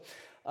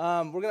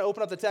We're going to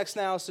open up the text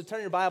now, so turn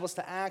your Bibles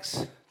to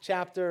Acts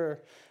chapter,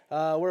 where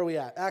are we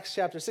at? Acts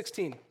chapter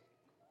 16.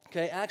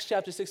 Okay, Acts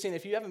chapter 16.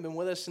 If you haven't been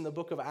with us in the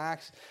book of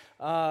Acts,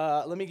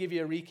 let me give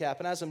you a recap.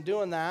 And as I'm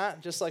doing that,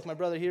 just like my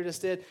brother here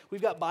just did,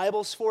 we've got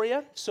Bibles for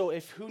you. So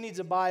if who needs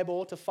a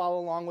Bible to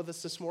follow along with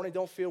us this morning,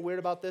 don't feel weird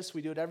about this.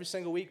 We do it every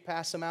single week,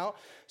 pass them out.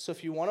 So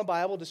if you want a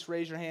Bible, just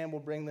raise your hand.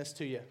 We'll bring this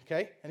to you.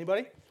 Okay,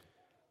 anybody?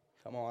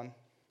 Come on.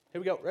 Here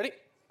we go. Ready?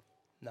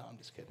 No, I'm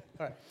just kidding.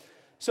 All right.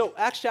 So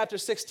Acts chapter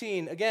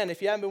 16, again, if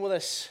you haven't been with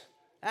us,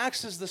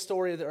 Acts is the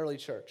story of the early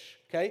church,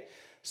 okay?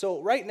 So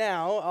right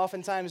now,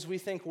 oftentimes we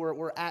think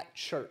we're at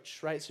church,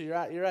 right? So you're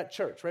at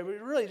church, right? But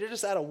you're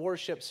just at a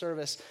worship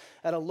service,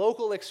 at a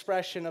local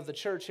expression of the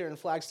church here in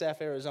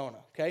Flagstaff, Arizona,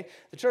 okay?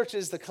 The church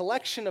is the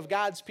collection of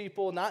God's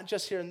people, not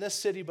just here in this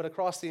city, but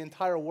across the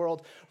entire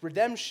world.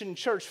 Redemption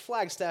Church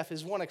Flagstaff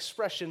is one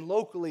expression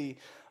locally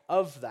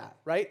of that,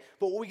 right?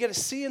 But what we get to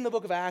see in the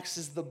book of Acts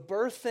is the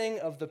birthing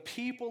of the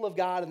people of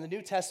God in the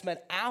New Testament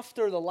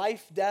after the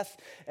life, death,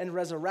 and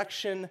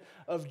resurrection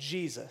of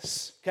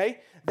Jesus, okay?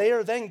 They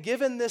are then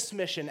given this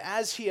mission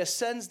as he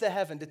ascends to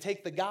heaven to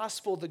take the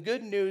gospel, the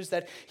good news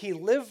that he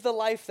lived the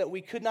life that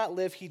we could not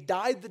live, he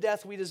died the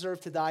death we deserve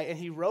to die, and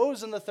he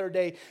rose on the third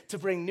day to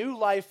bring new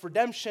life,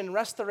 redemption,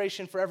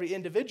 restoration for every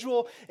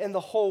individual in the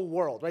whole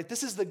world, right?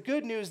 This is the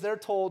good news they're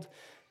told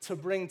to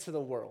bring to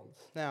the world.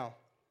 Now,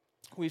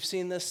 we've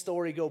seen this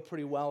story go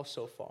pretty well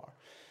so far.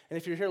 And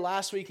if you're here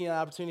last week, you had an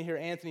opportunity to hear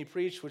Anthony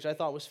preach, which I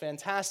thought was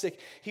fantastic.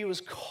 He was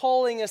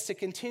calling us to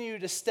continue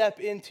to step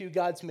into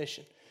God's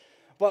mission.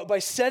 But by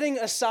setting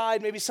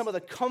aside maybe some of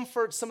the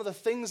comforts, some of the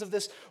things of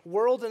this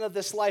world and of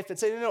this life that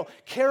say, no,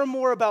 care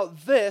more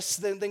about this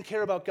than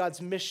care about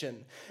God's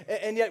mission.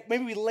 And yet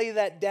maybe we lay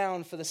that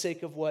down for the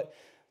sake of what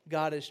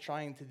God is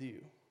trying to do.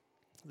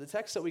 The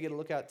text that we get to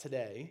look at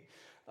today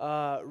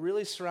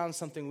really surrounds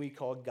something we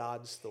call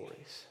God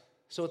stories.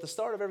 So at the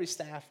start of every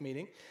staff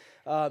meeting,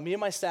 me and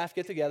my staff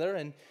get together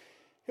and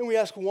we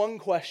ask one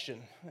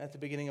question at the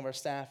beginning of our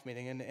staff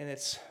meeting, and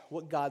it's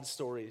what God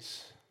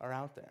stories are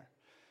out there.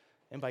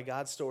 And by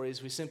God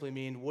stories, we simply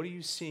mean, what are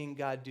you seeing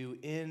God do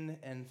in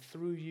and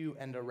through you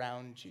and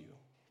around you,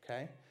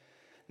 okay?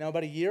 Now,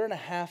 about a year and a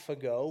half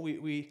ago,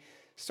 we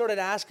started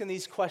asking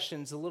these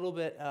questions a little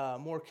bit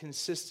more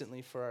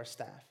consistently for our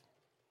staff.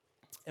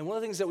 And one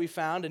of the things that we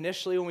found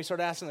initially when we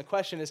started asking the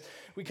question is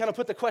we kind of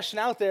put the question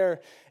out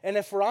there, and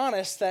if we're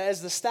honest, that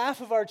as the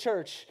staff of our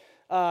church,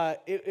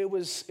 it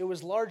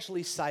was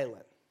largely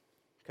silent,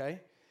 okay?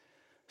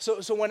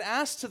 So when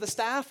asked to the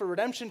staff of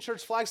Redemption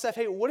Church Flagstaff,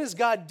 hey, what is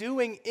God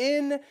doing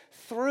in,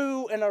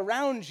 through, and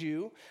around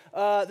you,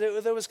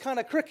 there was kind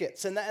of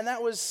crickets, and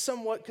that was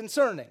somewhat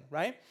concerning,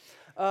 right?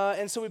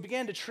 And so we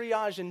began to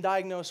triage and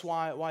diagnose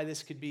why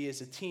this could be as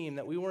a team,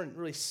 that we weren't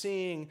really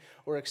seeing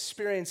or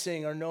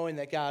experiencing or knowing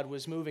that God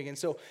was moving. And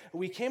so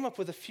we came up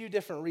with a few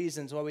different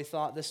reasons why we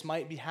thought this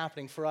might be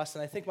happening for us,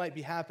 and I think might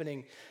be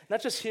happening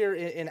not just here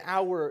in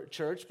our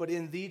church, but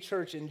in the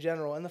church in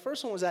general. And the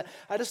first one was that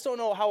I just don't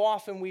know how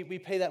often we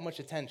pay that much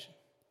attention.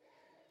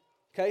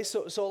 Okay,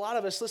 so a lot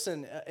of us,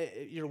 listen,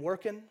 you're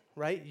working,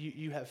 right?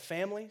 You have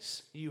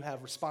families, you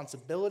have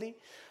responsibility,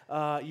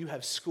 you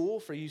have school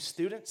for you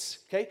students,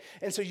 okay?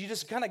 And so you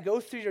just kind of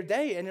go through your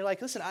day and you're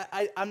like, listen,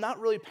 I'm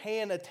not really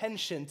paying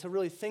attention to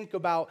really think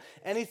about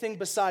anything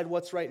beside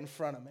what's right in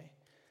front of me.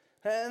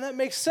 And that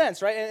makes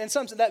sense, right? And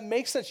sometimes that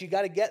makes sense. You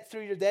got to get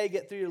through your day,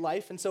 get through your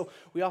life, and so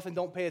we often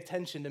don't pay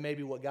attention to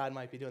maybe what God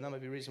might be doing. That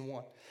might be reason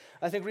one.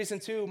 I think reason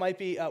two might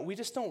be we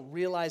just don't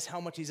realize how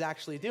much he's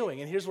actually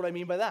doing, and here's what I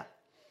mean by that.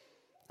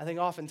 I think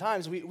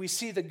oftentimes we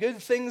see the good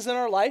things in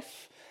our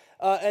life,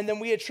 and then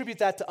we attribute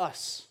that to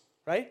us,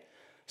 right?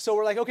 So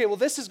we're like, okay, well,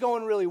 this is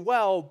going really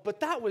well,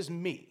 but that was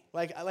me.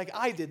 Like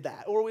I did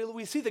that. Or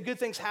we see the good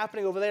things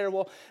happening over there.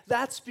 Well,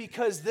 that's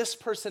because this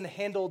person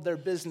handled their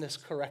business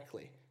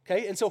correctly,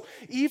 okay? And so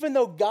even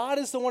though God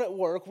is the one at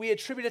work, we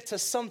attribute it to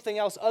something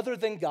else other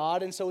than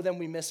God, and so then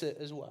we miss it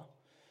as well.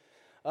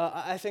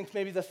 I think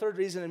maybe the third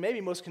reason, and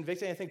maybe most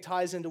convicting, I think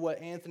ties into what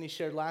Anthony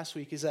shared last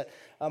week, is that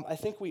I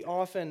think we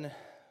often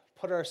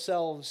put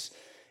ourselves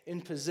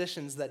in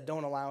positions that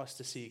don't allow us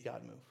to see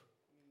God move.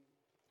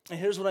 And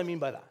here's what I mean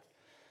by that.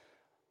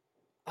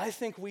 I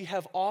think we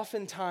have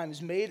oftentimes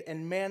made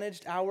and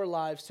managed our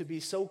lives to be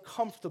so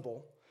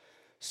comfortable,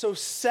 so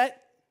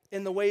set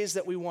in the ways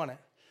that we want it,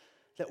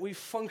 that we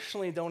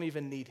functionally don't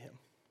even need him.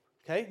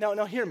 Okay?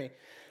 Now hear me.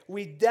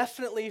 We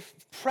definitely,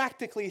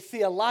 practically,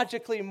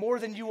 theologically, more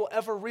than you will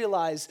ever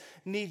realize,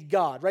 need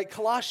God, right?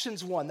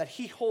 Colossians 1, that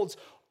he holds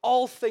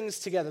all things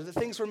together, that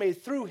things were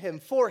made through him,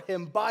 for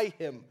him, by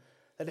him,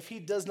 that if he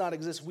does not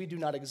exist, we do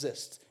not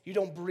exist. You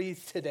don't breathe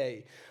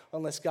today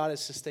unless God is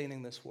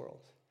sustaining this world.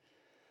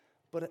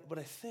 But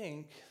I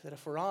think that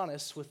if we're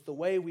honest with the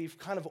way we've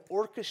kind of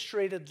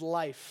orchestrated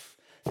life,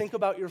 think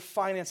about your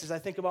finances, I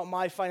think about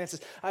my finances.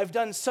 I've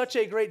done such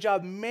a great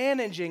job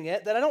managing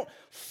it that I don't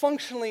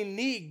functionally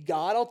need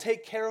God. I'll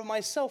take care of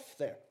myself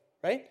there,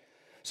 right?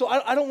 So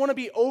I don't want to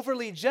be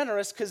overly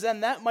generous because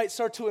then that might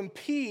start to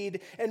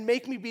impede and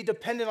make me be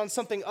dependent on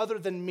something other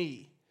than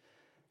me.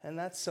 And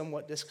that's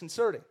somewhat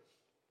disconcerting.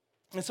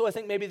 And so I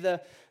think maybe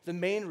the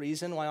main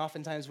reason why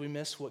oftentimes we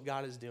miss what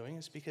God is doing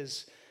is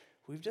because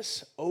we've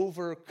just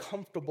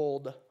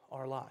over-comfortabled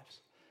our lives.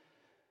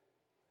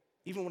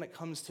 Even when it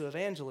comes to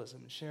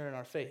evangelism and sharing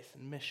our faith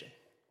and mission,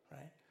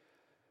 right?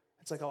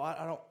 It's like,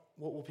 I don't,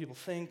 what will people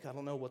think? I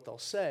don't know what they'll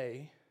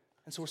say.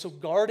 And so we're so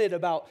guarded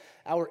about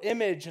our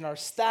image and our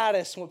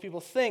status and what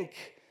people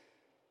think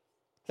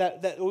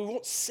that we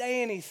won't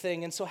say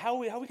anything. And so how are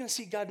we going to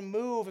see God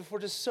move if we're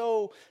just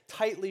so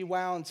tightly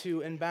wound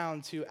to and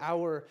bound to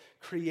our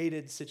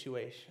created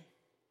situation?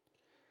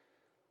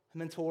 I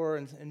mentor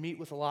and meet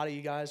with a lot of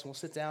you guys, and we'll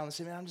sit down and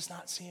say, man, I'm just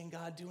not seeing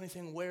God do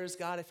anything. Where is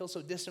God? I feel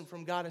so distant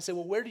from God. I say,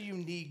 well, where do you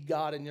need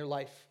God in your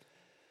life?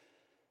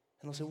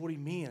 And they'll say, what do you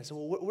mean? I say,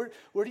 well,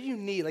 where do you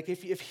need? Like,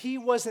 if he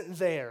wasn't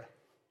there,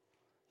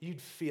 you'd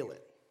feel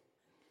it.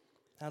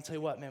 And I'll tell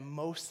you what, man,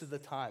 most of the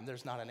time,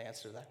 there's not an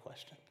answer to that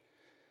question.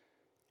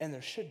 And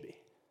there should be,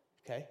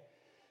 okay?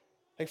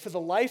 Like, for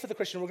the life of the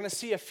Christian, we're going to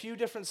see a few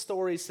different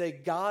stories, say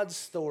God's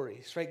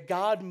stories, right?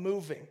 God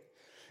moving,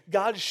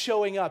 God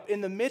showing up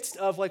in the midst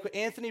of, like what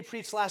Anthony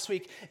preached last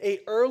week, a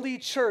early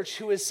church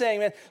who is saying,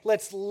 man,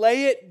 let's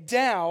lay it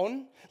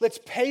down, let's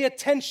pay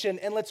attention,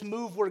 and let's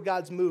move where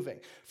God's moving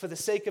for the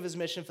sake of his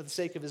mission, for the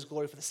sake of his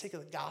glory, for the sake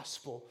of the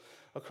gospel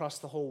across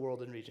the whole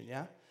world and region,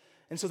 yeah?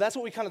 And so that's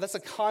what that's the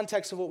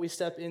context of what we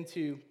step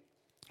into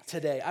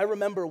today. I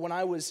remember when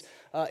I was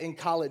in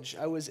college,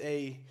 I was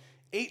a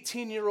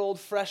 18-year-old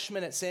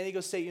freshman at San Diego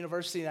State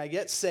University, and I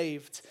get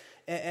saved.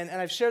 And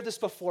I've shared this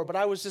before, but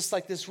I was just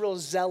like this real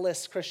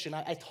zealous Christian.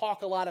 I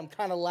talk a lot, I'm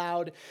kind of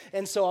loud.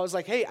 And so I was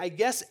like, hey, I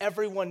guess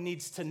everyone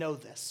needs to know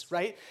this,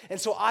 right? And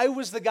so I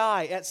was the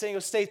guy at San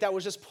Diego State that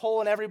was just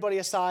pulling everybody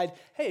aside.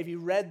 Hey, have you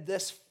read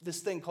this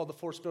thing called the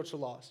 4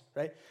 Spiritual Laws,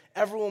 right?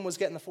 Everyone was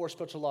getting the 4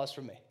 Spiritual Laws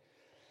from me.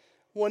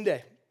 One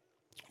day,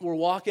 we're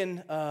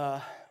walking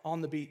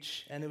on the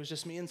beach, and it was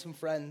just me and some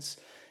friends,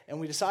 and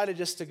we decided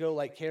just to go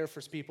like care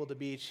for people at the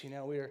beach. You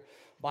know, we were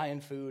buying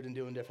food and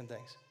doing different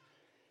things.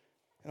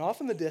 And off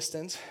in the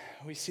distance,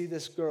 we see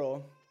this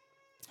girl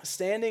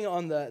standing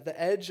on the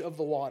edge of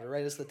the water,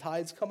 right, as the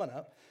tide's coming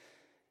up,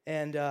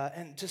 and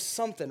just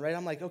something, right?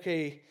 I'm like,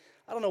 okay,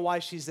 I don't know why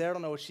she's there. I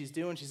don't know what she's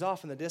doing. She's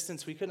off in the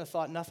distance. We couldn't have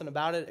thought nothing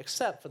about it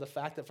except for the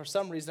fact that for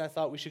some reason I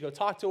thought we should go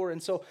talk to her.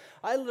 And so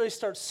I literally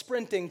start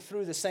sprinting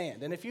through the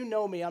sand. And if you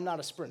know me, I'm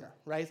not a sprinter,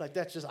 right? Like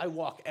that's just, I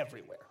walk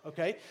everywhere,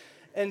 okay?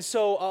 And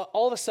so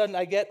all of a sudden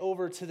I get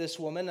over to this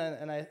woman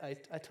and I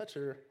touch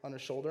her on her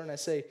shoulder and I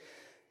say,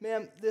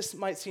 ma'am, this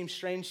might seem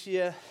strange to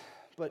you,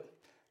 but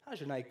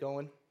how's your night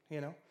going, you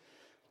know?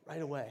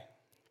 Right away,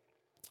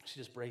 she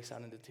just breaks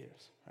out into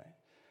tears, right?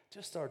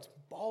 Just starts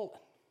bawling.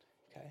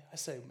 Okay, I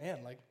say,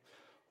 man, like,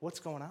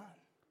 what's going on?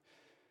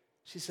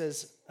 She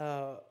says,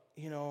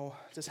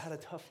 just had a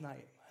tough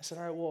night. I said,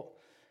 all right, well,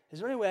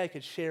 is there any way I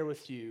could share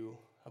with you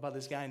about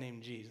this guy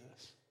named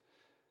Jesus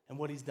and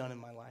what he's done in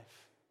my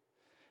life?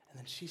 And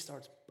then she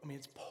starts,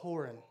 it's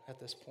pouring at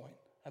this point.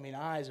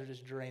 Eyes are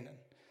just draining.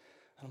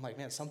 And I'm like,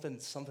 man,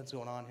 something's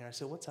going on here. I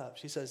said, what's up?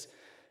 She says,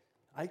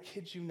 I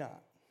kid you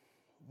not,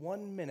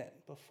 1 minute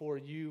before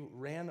you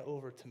ran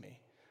over to me,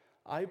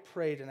 I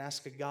prayed and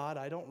asked a God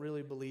I don't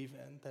really believe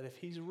in, that if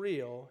he's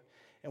real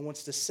and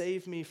wants to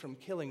save me from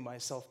killing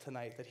myself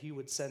tonight, that he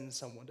would send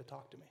someone to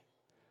talk to me.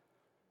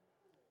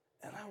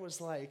 And I was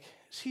like,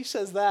 she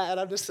says that, and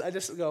I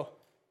just go,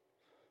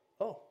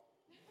 oh.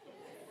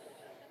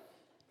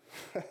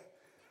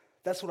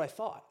 That's what I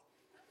thought.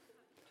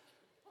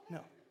 No.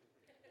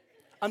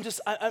 I'm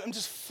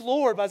just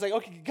floored. But I was like,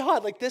 okay,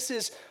 God, like this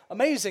is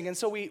amazing. And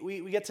so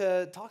we get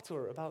to talk to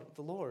her about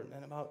the Lord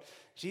and about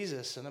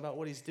Jesus and about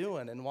what he's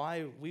doing and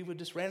why we would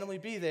just randomly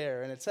be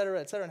there and et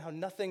cetera, and how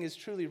nothing is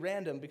truly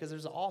random because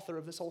there's the author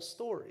of this whole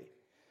story.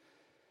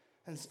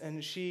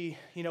 And she,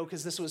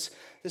 because this was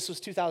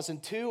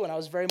 2002, and I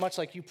was very much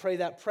like, you pray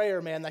that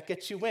prayer, man, that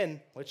gets you in,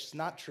 which is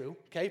not true,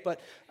 okay? But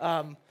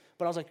I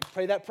was like,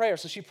 pray that prayer.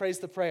 So she prays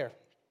the prayer.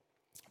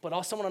 But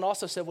someone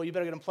also said, well, you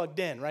better get them plugged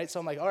in, right? So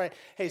I'm like, all right,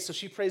 hey, so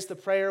she prays the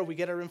prayer. We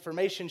get her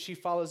information. She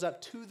follows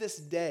up. To this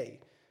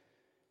day,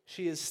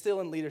 she is still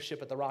in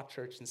leadership at the Rock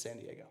Church in San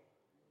Diego,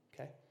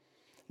 okay?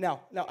 Now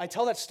I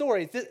tell that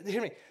story.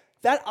 Hear me.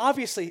 That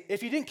obviously,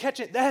 if you didn't catch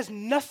it, that has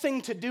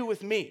nothing to do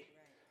with me,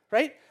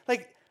 right?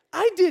 Like,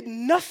 I did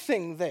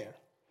nothing there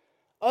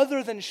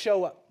other than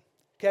show up.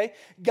 Okay?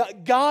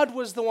 God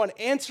was the one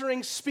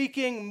answering,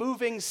 speaking,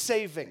 moving,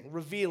 saving,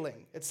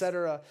 revealing, et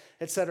cetera,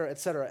 et cetera, et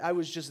cetera. I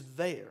was just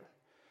there,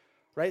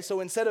 right? So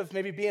instead of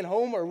maybe being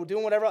home or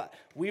doing whatever,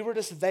 we were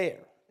just there,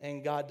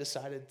 and God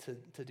decided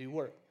to do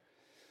work.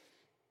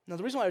 Now,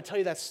 the reason why I would tell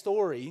you that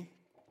story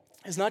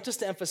is not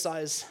just to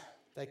emphasize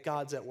that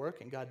God's at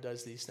work and God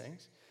does these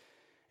things.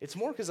 It's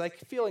more because I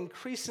feel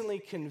increasingly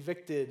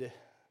convicted,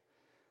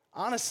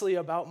 honestly,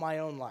 about my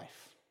own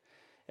life.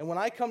 And when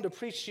I come to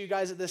preach to you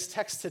guys at this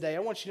text today, I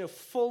want you to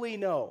fully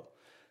know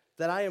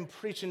that I am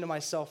preaching to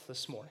myself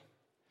this morning.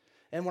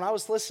 And when I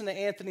was listening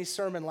to Anthony's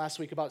sermon last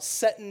week about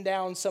setting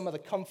down some of the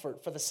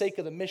comfort for the sake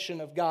of the mission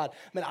of God,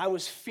 I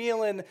was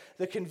feeling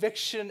the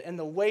conviction and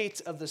the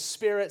weight of the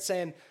Spirit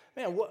saying,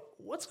 man,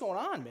 what's going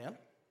on, man?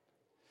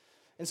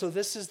 And so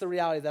this is the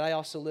reality that I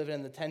also live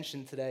in, the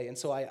tension today. And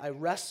so I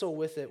wrestle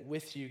with it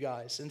with you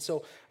guys. And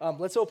so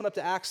let's open up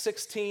to Acts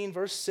 16,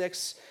 verse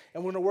 6.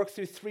 And we're going to work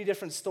through 3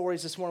 different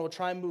stories this morning. We'll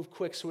try and move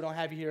quick so we don't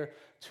have you here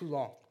too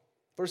long.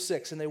 Verse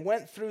 6, and they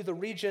went through the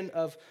region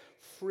of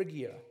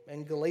Phrygia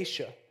and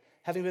Galatia,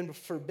 having been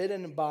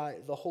forbidden by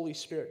the Holy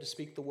Spirit to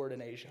speak the word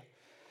in Asia.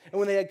 And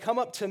when they had come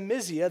up to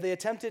Mysia, they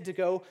attempted to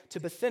go to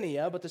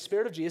Bithynia, but the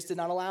Spirit of Jesus did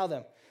not allow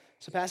them.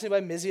 So passing by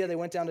Mysia, they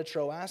went down to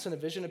Troas, and a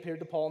vision appeared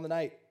to Paul in the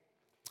night.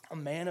 A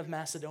man of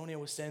Macedonia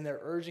was standing there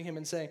urging him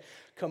and saying,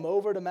 "Come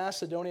over to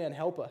Macedonia and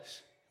help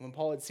us." And when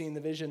Paul had seen the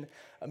vision,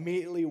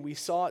 immediately we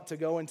sought to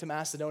go into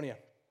Macedonia,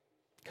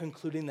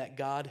 concluding that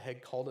God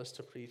had called us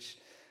to preach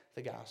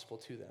the gospel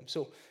to them.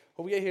 So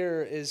what we get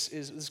here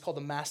is called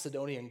the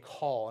Macedonian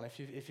call. And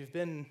if you've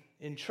been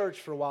in church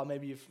for a while,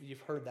 maybe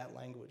you've heard that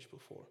language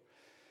before.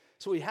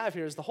 So what we have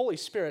here is the Holy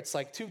Spirit's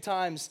like 2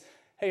 times,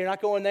 hey, you're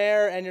not going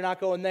there and you're not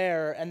going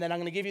there, and then I'm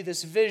going to give you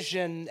this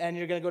vision and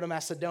you're going to go to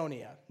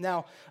Macedonia.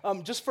 Now,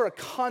 just for a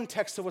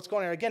context of what's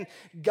going on, again,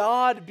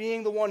 God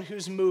being the one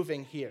who's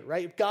moving here,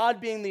 right?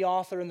 God being the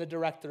author and the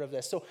director of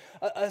this. So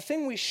a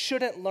thing we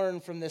shouldn't learn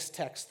from this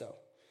text, though,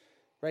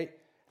 right?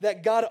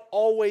 That God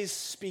always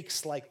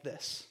speaks like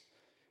this.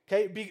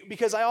 Okay,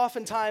 because I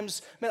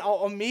oftentimes,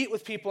 I'll meet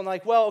with people and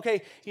like, well,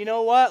 okay, you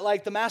know what?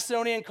 Like the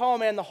Macedonian call,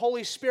 man, the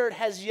Holy Spirit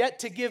has yet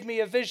to give me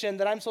a vision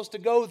that I'm supposed to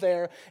go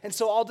there, and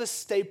so I'll just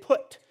stay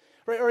put.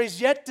 Right? Or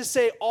he's yet to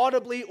say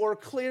audibly or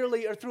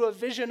clearly or through a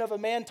vision of a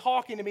man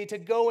talking to me to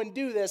go and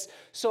do this,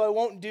 so I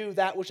won't do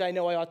that which I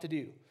know I ought to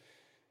do.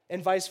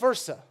 And vice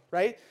versa,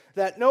 right?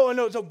 That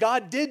so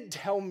God did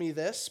tell me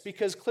this,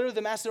 because clearly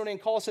the Macedonian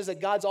call says that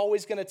God's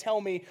always going to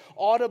tell me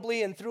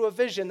audibly and through a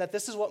vision that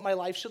this is what my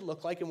life should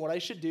look like and what I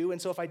should do,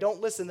 and so if I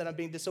don't listen, then I'm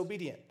being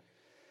disobedient.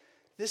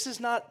 This is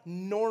not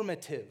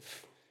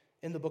normative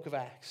in the book of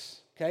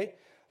Acts, okay?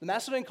 The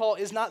Macedonian call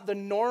is not the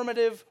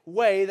normative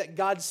way that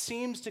God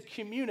seems to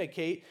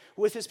communicate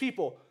with his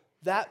people.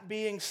 That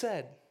being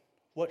said,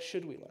 what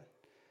should we learn?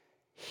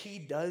 He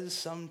does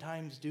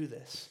sometimes do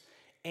this.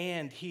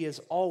 And he is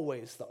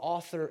always the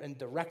author and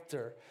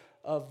director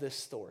of this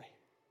story,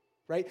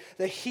 right?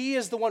 That he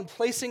is the one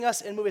placing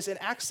us in movies. In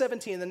Acts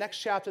 17, the next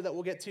chapter that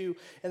we'll get to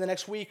in the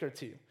next week or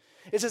two,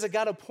 it says that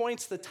God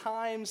appoints the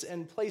times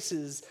and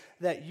places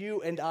that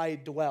you and I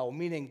dwell,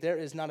 meaning there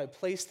is not a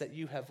place that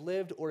you have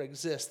lived or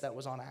exist that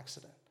was on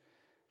accident.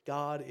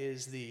 God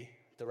is the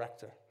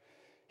director.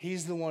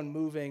 He's the one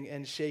moving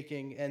and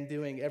shaking and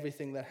doing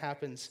everything that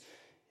happens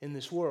in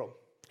this world,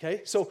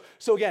 okay? So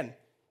again,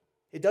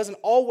 it doesn't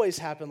always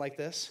happen like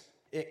this.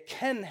 It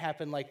can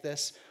happen like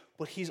this,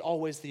 but he's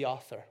always the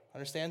author.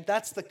 Understand?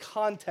 That's the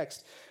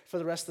context for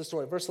the rest of the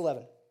story. Verse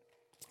 11.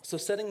 So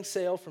setting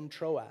sail from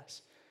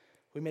Troas,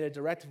 we made a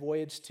direct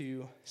voyage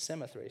to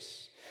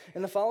Samothrace,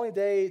 and the following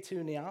day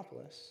to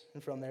Neapolis,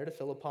 and from there to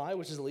Philippi,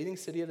 which is the leading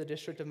city of the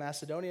district of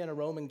Macedonia and a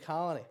Roman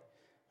colony.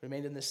 We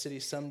remained in this city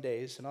some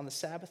days, and on the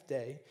Sabbath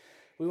day,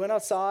 we went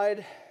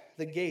outside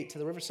the gate to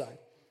the riverside,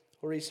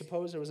 where he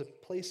supposed there was a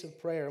place of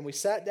prayer. And we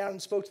sat down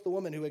and spoke to the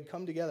women who had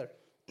come together.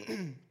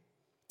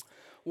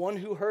 One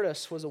who heard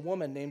us was a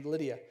woman named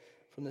Lydia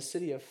from the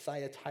city of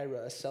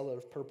Thyatira, a seller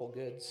of purple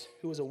goods,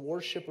 who was a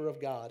worshiper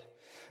of God.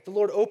 The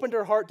Lord opened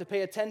her heart to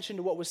pay attention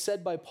to what was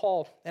said by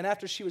Paul, and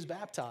after she was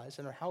baptized,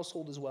 and her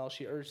household as well,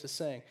 she urged us,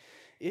 saying,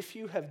 "If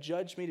you have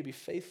judged me to be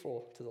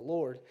faithful to the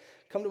Lord,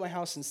 come to my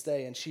house and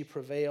stay." And she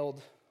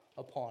prevailed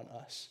upon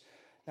us.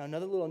 Now,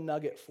 another little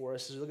nugget for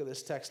us as we look at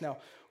this text. Now,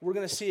 we're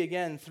going to see,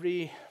 again,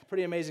 3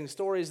 pretty amazing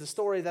stories. The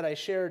story that I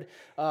shared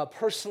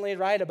personally,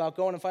 right, about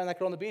going and finding that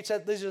girl on the beach,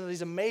 these are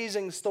these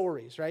amazing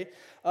stories, right?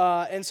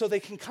 And so they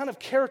can kind of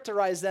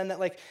characterize then that,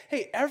 like,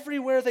 hey,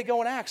 everywhere they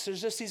go in Acts,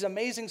 there's just these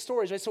amazing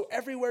stories, right? So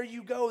everywhere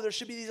you go, there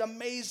should be these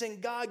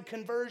amazing God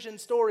conversion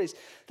stories.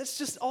 That's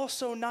just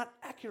also not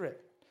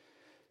accurate.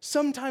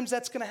 Sometimes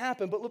that's going to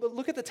happen, but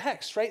look at the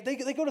text, right? They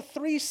go to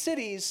 3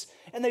 cities,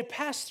 and they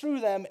pass through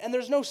them, and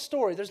there's no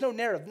story, there's no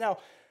narrative. Now,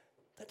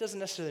 that doesn't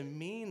necessarily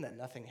mean that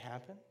nothing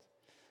happened,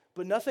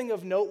 but nothing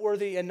of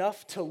noteworthy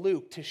enough to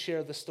Luke to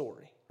share the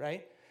story,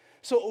 right?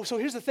 So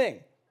here's the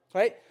thing,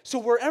 right? So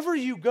wherever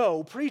you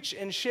go, preach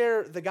and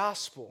share the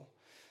gospel.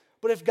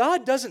 But if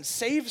God doesn't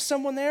save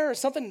someone there, or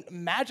something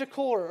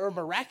magical or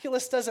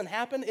miraculous doesn't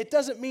happen, it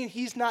doesn't mean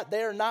he's not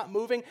there, not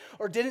moving,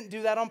 or didn't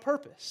do that on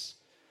purpose.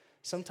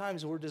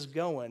 Sometimes we're just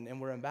going,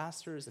 and we're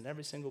ambassadors in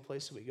every single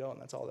place that we go,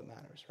 and that's all that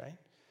matters, right?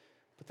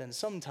 But then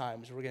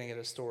sometimes we're going to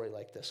get a story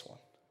like this one,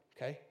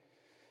 okay?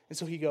 And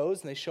so he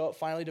goes, and they show up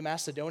finally to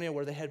Macedonia,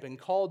 where they had been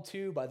called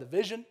to by the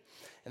vision.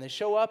 And they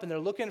show up, and they're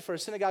looking for a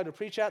synagogue to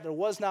preach at. There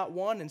was not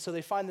one, and so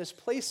they find this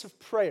place of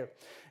prayer.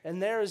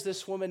 And there is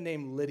this woman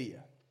named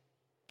Lydia.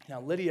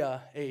 Now,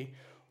 Lydia, a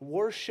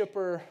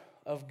worshiper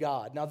of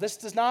God. Now, this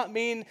does not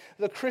mean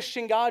the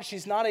Christian God.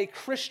 She's not a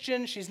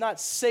Christian. She's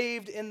not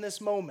saved in this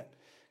moment.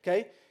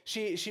 Okay,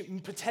 she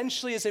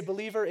potentially is a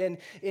believer in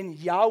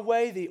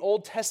Yahweh, the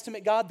Old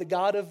Testament God, the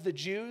God of the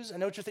Jews. I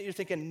know what you're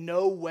thinking,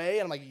 no way.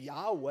 And I'm like,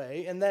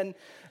 Yahweh. And then,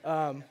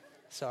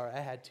 sorry,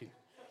 I had to.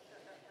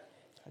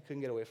 I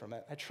couldn't get away from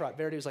it. I tried.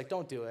 Verity was like,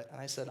 don't do it.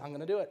 And I said, I'm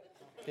going to do it.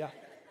 Yeah.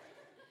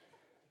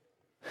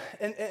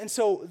 And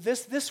so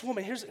this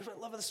woman, here's what I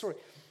love of the story.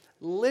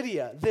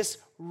 Lydia, this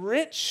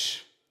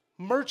rich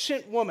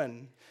merchant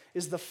woman,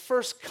 is the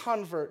first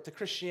convert to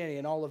Christianity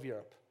in all of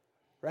Europe,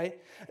 right?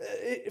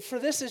 It's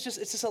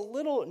just a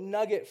little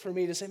nugget for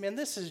me to say, man,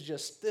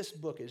 this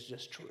book is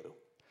just true.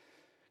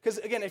 Because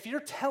again, if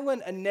you're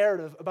telling a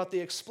narrative about the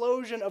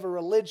explosion of a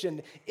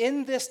religion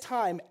in this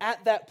time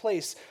at that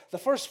place, the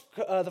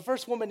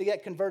first woman to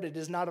get converted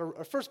is not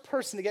a first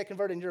person to get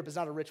converted in Europe is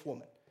not a rich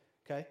woman.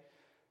 Okay,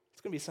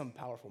 it's going to be some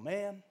powerful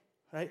man,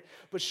 right?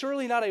 But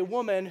surely not a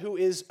woman who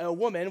is a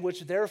woman,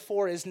 which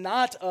therefore is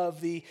not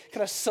of the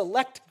kind of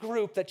select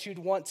group that you'd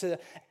want to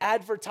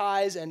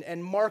advertise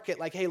and market,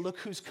 like, hey, look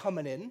who's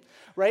coming in,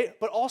 right?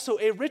 But also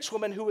a rich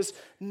woman who was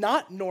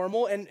not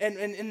normal, and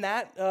in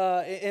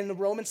the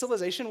Roman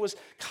civilization was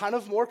kind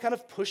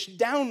of pushed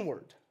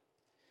downward.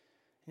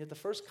 And yet the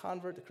first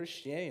convert to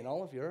Christianity in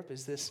all of Europe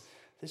is this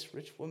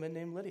rich woman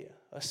named Lydia,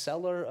 a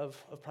seller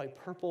of probably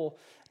purple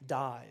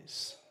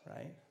dyes,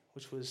 right?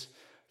 Which was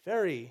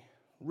very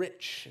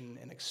rich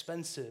and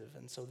expensive,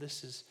 and so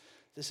this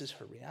is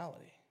her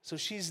reality. So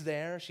she's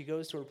there. She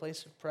goes to her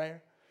place of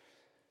prayer,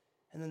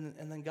 and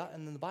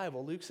then the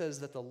Bible, Luke says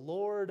that the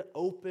Lord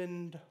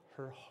opened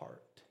her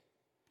heart.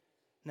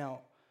 Now,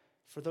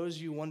 for those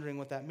of you wondering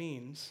what that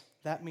means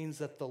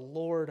that the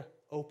Lord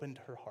opened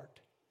her heart.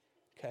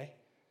 Okay,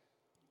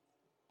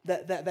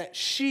 that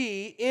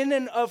she in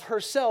and of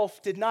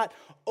herself did not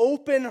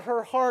open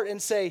her heart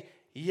and say,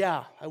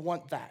 "Yeah, I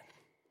want that,"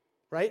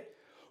 right?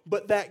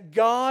 But that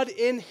God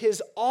in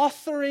his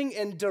authoring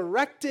and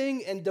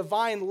directing and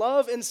divine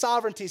love and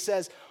sovereignty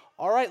says,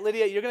 all right,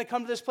 Lydia, you're going to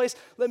come to this place.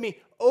 Let me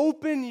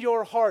open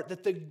your heart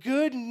that the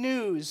good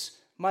news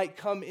might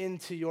come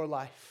into your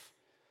life,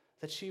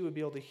 that she would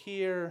be able to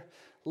hear,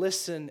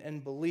 listen,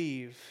 and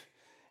believe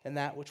in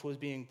that which was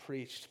being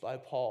preached by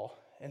Paul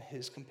and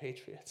his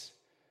compatriots.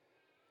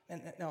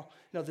 And now,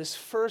 this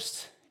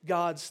first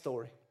God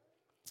story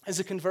is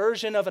a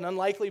conversion of an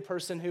unlikely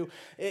person who,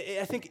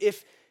 I think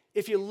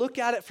if you look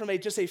at it from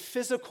just a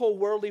physical,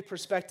 worldly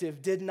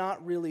perspective, did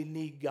not really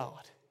need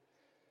God.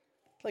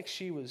 Like,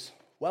 she was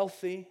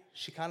wealthy.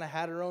 She kind of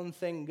had her own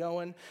thing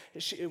going.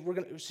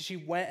 She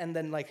went and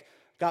then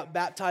got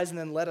baptized and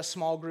then led a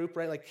small group,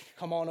 right? Like,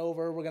 come on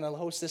over, we're going to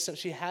host this.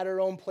 She had her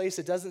own place.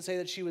 It doesn't say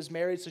that she was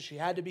married, so she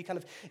had to be kind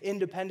of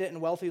independent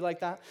and wealthy like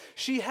that.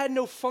 She had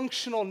no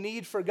functional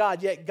need for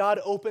God, yet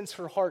God opens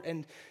her heart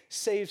and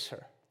saves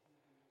her.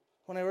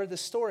 When I read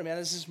this story, man,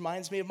 this just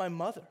reminds me of my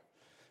mother.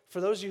 For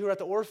those of you who were at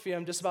the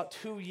Orpheum just about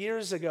 2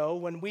 years ago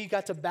when we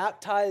got to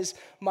baptize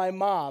my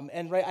mom,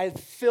 and I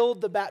filled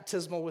the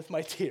baptismal with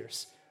my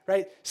tears,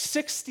 right?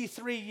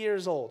 63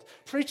 years old,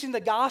 preaching the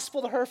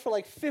gospel to her for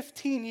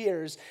 15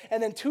 years,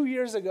 and then 2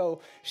 years ago,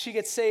 she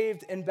gets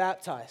saved and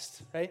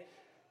baptized, right?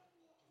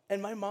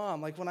 And my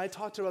mom, when I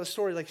talked to her about the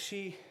story,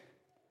 she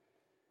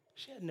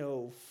had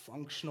no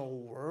functional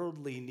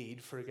worldly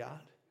need for God.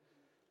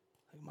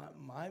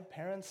 My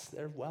parents,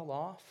 they're well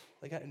off.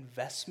 They got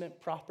investment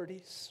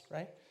properties,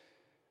 right?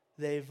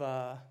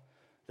 They're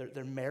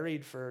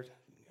married for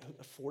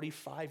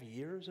 45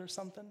 years or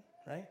something,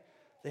 right?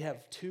 They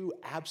have 2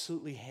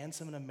 absolutely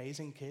handsome and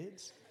amazing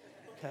kids,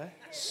 okay?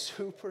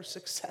 Super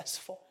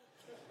successful,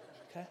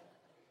 okay?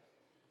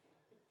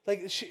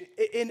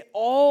 In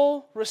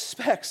all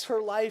respects,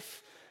 her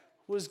life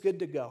was good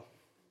to go.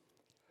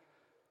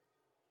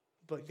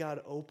 But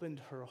God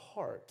opened her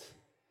heart,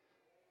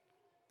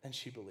 and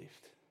she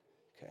believed,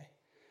 okay?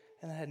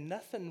 And it had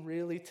nothing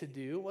really to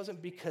do. It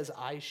wasn't because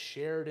I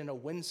shared in a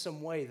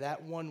winsome way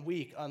that one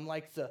week,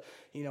 unlike the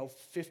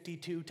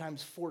 52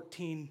 times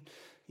 14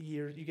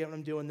 years, you get what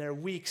I'm doing there,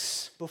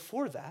 weeks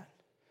before that.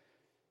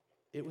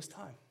 It was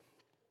time.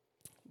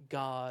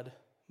 God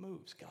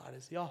moves. God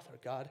is the author.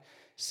 God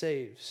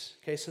saves.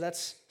 Okay, so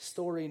that's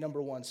story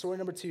number 1. Story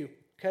number 2,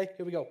 okay,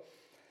 here we go.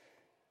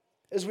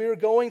 As we were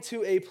going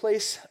to a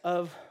place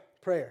of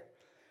prayer,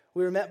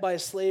 we were met by a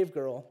slave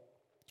girl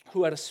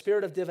who had a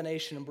spirit of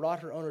divination and brought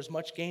her owners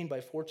much gain by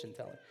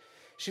fortune-telling.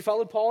 She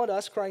followed Paul and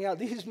us, crying out,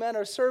 "These men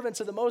are servants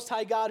of the Most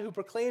High God who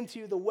proclaim to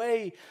you the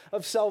way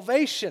of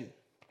salvation."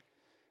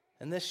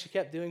 And this she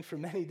kept doing for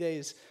many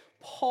days.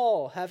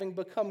 Paul, having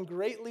become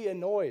greatly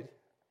annoyed,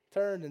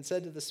 turned and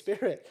said to the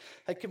spirit,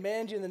 "I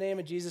command you in the name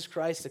of Jesus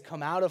Christ to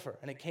come out of her."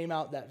 And it came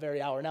out that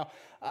very hour. Now,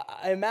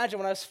 I imagine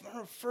when I was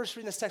first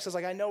reading this text, I was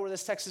like, I know where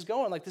this text is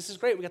going. This is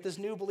great. We got this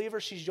new believer.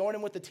 She's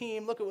joining with the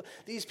team. Look at what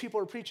these people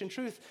are preaching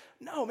truth.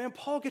 No, man,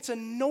 Paul gets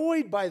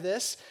annoyed by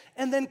this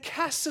and then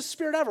casts the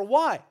spirit out of her.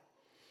 Why?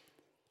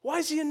 Why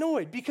is he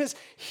annoyed? Because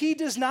he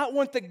does not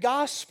want the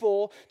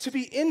gospel to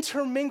be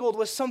intermingled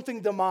with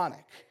something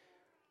demonic,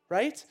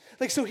 right?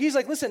 So he's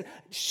like, listen,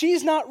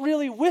 she's not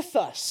really with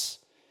us.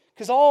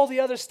 Because all the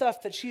other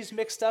stuff that she's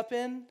mixed up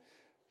in,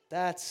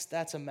 that's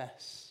a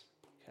mess.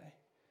 Okay,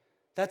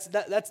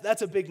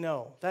 that's a big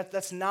no.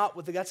 That's not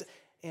what that's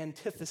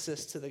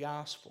antithesis to the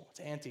gospel. It's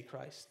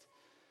antichrist.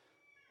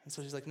 And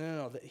so he's like,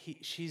 no,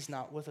 she's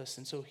not with us.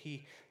 And so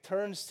he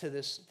turns to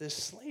this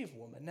slave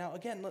woman. Now,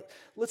 again,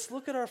 let's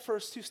look at our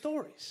first two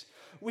stories.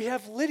 We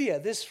have Lydia,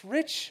 this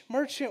rich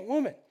merchant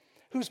woman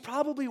who's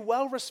probably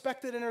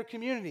well-respected in her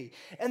community.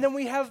 And then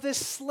we have this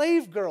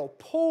slave girl,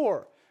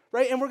 poor,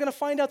 right? And we're going to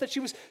find out that she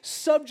was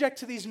subject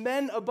to these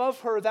men above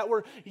her that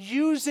were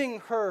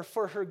using her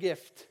for her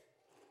gift.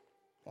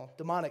 Well,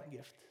 demonic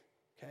gift,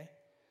 okay?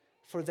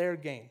 For their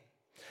gain.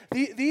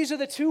 These are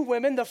the two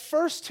women, the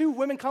first two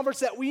women converts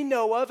that we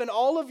know of in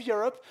all of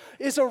Europe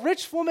is a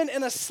rich woman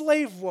and a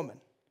slave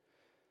woman.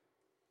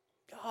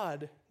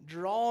 God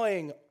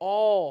drawing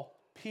all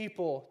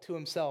people to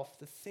himself.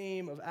 The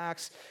theme of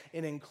Acts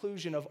in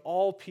inclusion of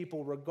all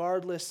people,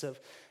 regardless of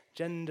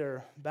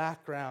gender,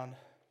 background,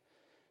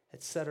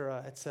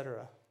 etc.,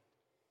 etc.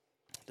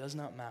 Does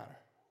not matter.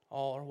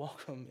 All are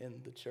welcome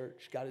in the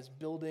church. God is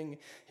building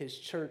his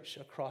church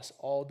across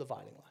all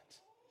dividing lines.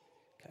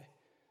 Okay,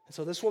 and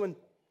so this woman,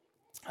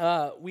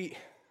 we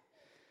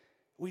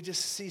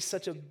just see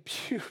such a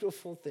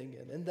beautiful thing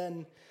in, and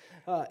then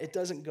it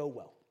doesn't go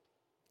well.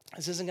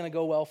 This isn't going to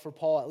go well for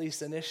Paul, at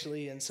least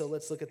initially, and so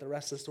let's look at the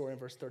rest of the story in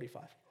verse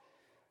 35.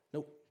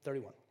 Nope,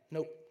 31.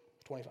 Nope,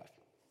 25.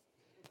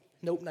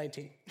 Nope,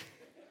 19.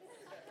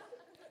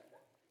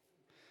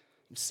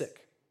 I'm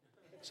sick.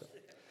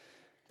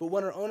 But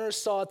when her owners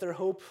saw that their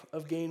hope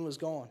of gain was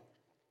gone,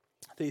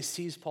 they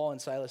seized Paul and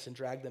Silas and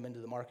dragged them into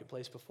the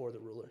marketplace before the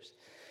rulers.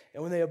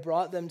 And when they had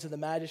brought them to the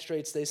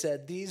magistrates, they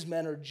said, "These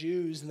men are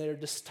Jews, and they are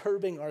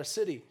disturbing our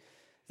city.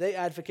 They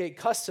advocate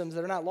customs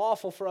that are not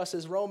lawful for us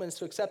as Romans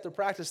to accept their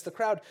practice." The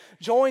crowd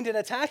joined in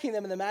attacking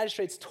them, and the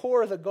magistrates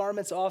tore the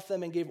garments off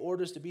them and gave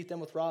orders to beat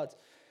them with rods.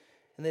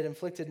 And they had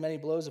inflicted many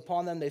blows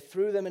upon them. They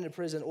threw them into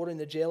prison, ordering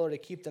the jailer to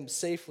keep them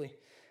safely.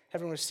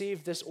 Having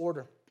received this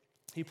order,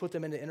 he put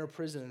them into inner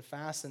prison and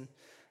fastened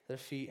their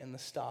feet in the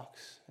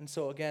stocks. And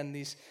so again,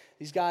 these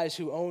guys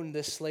who own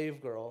this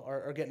slave girl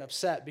are getting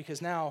upset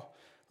because now,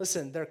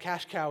 listen, their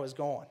cash cow is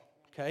gone,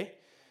 okay?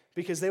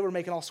 Because they were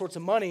making all sorts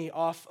of money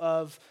off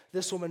of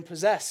this woman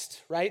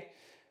possessed, right?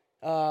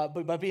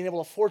 But by being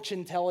able to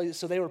fortune tell,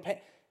 so they were paying.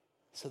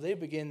 So they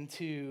begin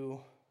to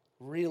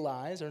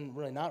realize, or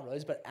really not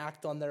realize, but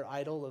act on their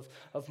idol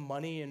of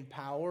money and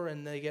power,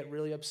 and they get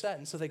really upset.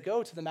 And so they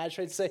go to the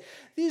magistrates and say,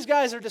 "These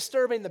guys are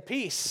disturbing the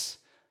peace."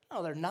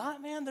 No, they're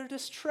not, man. They're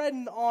just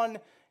treading on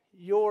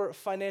your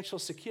financial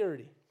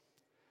security.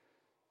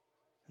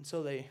 And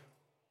so they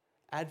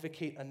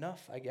advocate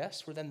enough, I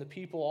guess, where then the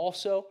people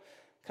also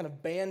kind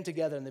of band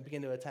together and they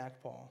begin to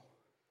attack Paul.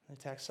 They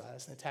attack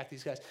Silas and attack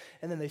these guys.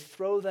 And then they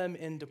throw them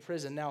into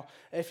prison. Now,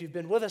 if you've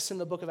been with us in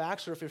the book of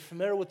Acts, or if you're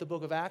familiar with the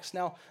book of Acts,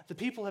 now the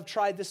people have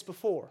tried this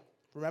before.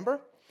 Remember?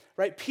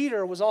 Right?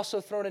 Peter was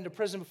also thrown into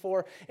prison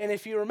before. And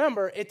if you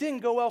remember, it didn't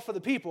go well for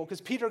the people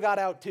because Peter got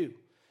out too.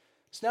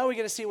 So now we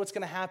get to see what's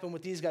going to happen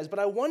with these guys. But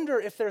I wonder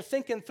if they're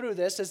thinking through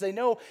this as they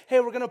know, hey,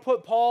 we're going to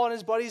put Paul and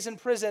his buddies in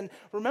prison.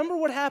 Remember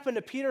what happened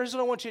to Peter? Here's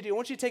what I want you to do. I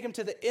want you to take him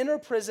to the inner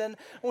prison.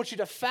 I want you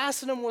to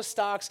fasten him with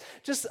stocks.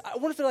 I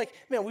wonder if they're like,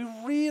 man, we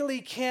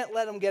really can't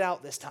let him get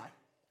out this time.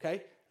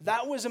 Okay?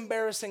 That was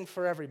embarrassing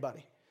for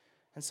everybody.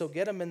 And so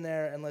get him in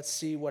there and let's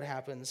see what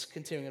happens.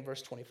 Continuing in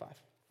verse 25.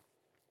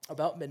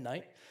 About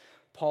midnight,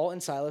 Paul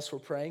and Silas were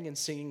praying and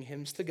singing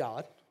hymns to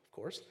God, of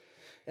course.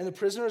 And the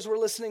prisoners were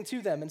listening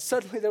to them. And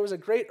suddenly there was a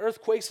great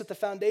earthquake so that the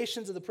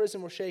foundations of the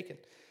prison were shaken.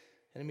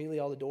 And immediately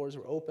all the doors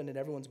were opened and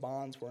everyone's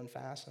bonds were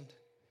unfastened.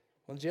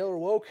 When the jailer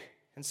woke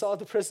and saw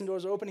the prison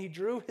doors open, he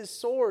drew his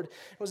sword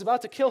and was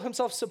about to kill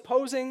himself,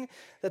 supposing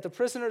that the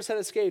prisoners had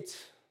escaped.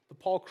 But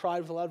Paul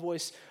cried with a loud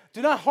voice,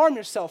 "Do not harm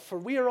yourself, for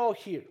we are all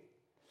here."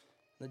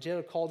 And the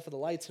jailer called for the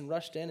lights and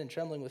rushed in, and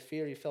trembling with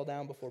fear, he fell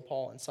down before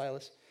Paul and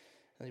Silas.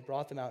 And he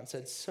brought them out and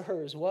said,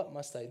 "Sirs, what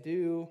must I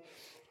do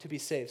to be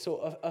saved?"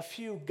 So a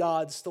few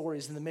God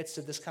stories in the midst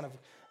of this kind of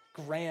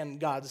grand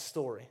God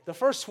story. The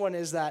first one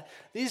is that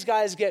these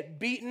guys get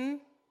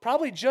beaten,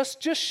 probably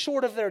just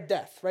short of their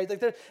death, right? Like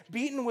they're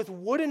beaten with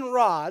wooden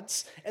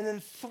rods and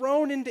then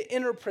thrown into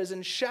inner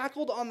prison,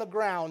 shackled on the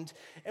ground.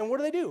 And what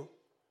do?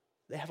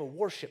 They have a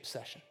worship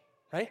session,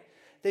 right?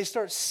 They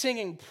start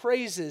singing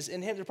praises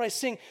and hymns. They probably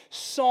sing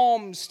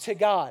psalms to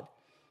God,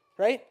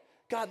 right?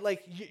 God,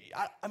 like,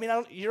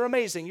 you're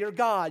amazing. You're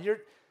God. You're,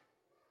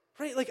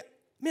 right? Like,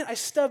 man, I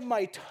stubbed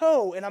my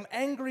toe and I'm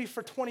angry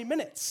for 20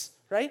 minutes,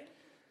 right?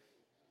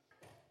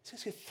 These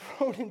guys get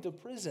thrown into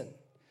prison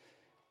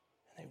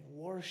and they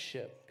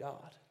worship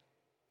God.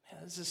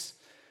 Man, this is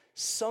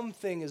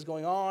something is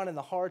going on in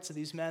the hearts of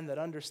these men that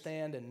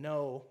understand and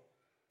know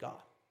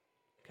God,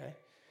 okay?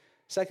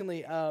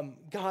 Secondly,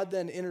 God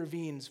then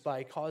intervenes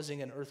by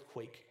causing an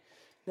earthquake.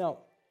 Now,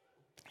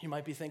 you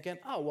might be thinking,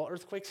 oh, well,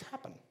 earthquakes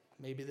happen.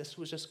 Maybe this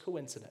was just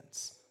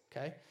coincidence,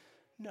 okay?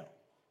 No.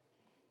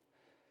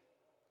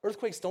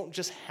 Earthquakes don't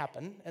just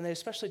happen, and they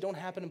especially don't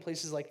happen in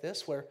places like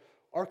this where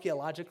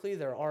archaeologically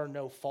there are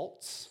no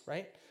faults,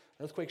 right?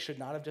 Earthquake should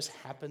not have just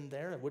happened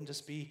there. It wouldn't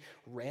just be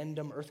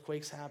random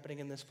earthquakes happening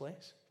in this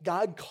place.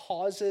 God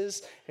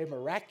causes a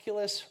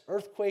miraculous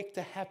earthquake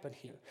to happen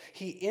here.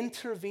 He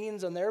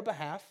intervenes on their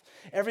behalf.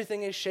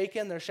 Everything is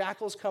shaken. Their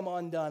shackles come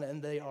undone,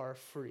 and they are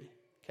free.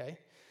 Okay?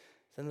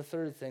 Then the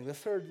third thing, the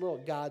third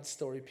little God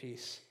story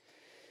piece,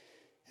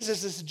 is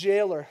this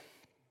jailer,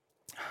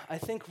 I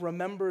think,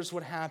 remembers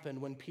what happened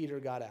when Peter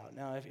got out.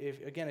 Now,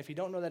 if you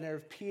don't know that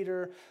narrative,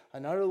 Peter,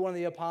 another one of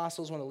the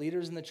apostles, one of the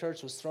leaders in the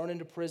church, was thrown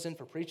into prison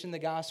for preaching the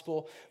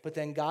gospel, but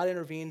then God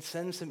intervened,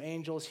 sends some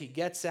angels, he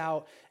gets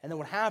out, and then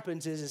what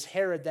happens is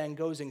Herod then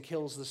goes and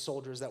kills the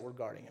soldiers that were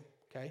guarding him,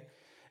 okay?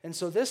 And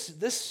so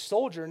this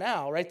soldier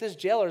now, right, this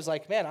jailer is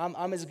like, man,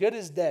 I'm as good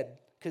as dead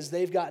because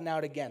they've gotten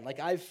out again. Like,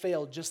 I've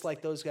failed just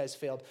like those guys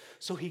failed.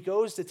 So he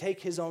goes to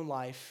take his own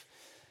life.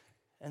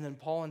 And then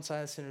Paul and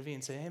Silas intervene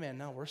and say, hey, man,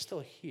 no, we're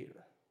still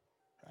here,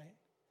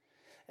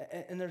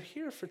 right? And they're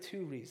here for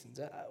two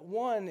reasons.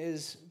 One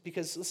is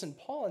because, listen,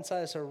 Paul and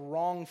Silas are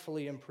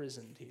wrongfully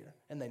imprisoned here,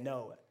 and they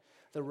know it.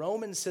 The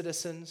Roman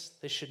citizens,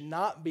 they should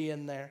not be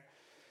in there.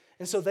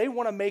 And so they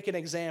want to make an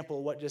example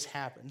of what just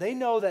happened. They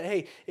know that,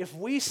 hey, if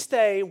we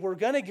stay, we're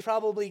going to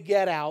probably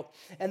get out,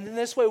 and then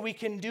this way we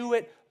can do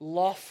it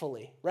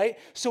lawfully, right?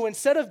 So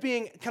instead of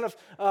being kind of,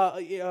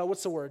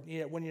 what's the word,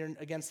 when you're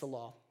against the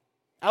law?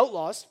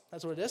 Outlaws,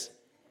 that's what it is.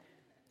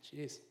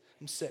 Jeez,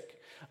 I'm sick.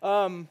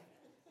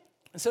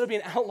 Instead of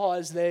being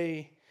outlaws,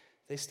 they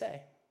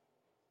stay,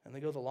 and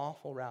they go the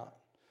lawful route.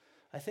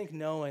 I think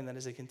knowing that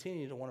as they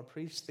continue to want to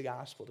preach the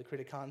gospel, to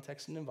create a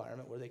context and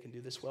environment where they can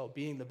do this well,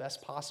 being the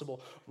best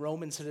possible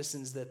Roman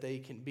citizens that they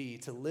can be,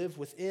 to live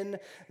within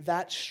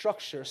that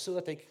structure so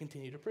that they can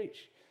continue to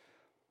preach.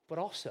 But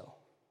also,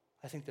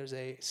 I think there's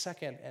a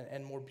second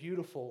and more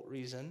beautiful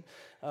reason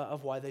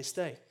of why they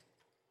stay.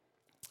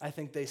 I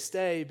think they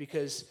stay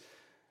because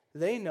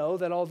they know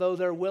that although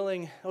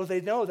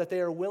they know that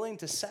they are willing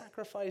to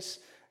sacrifice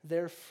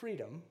their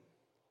freedom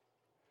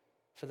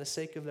for the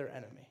sake of their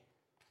enemy,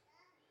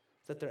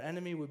 that their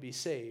enemy would be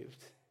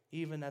saved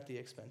even at the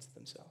expense of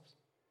themselves.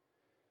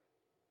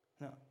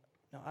 No,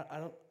 I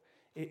don't.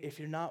 If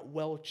you're not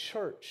well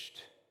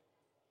churched,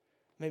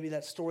 maybe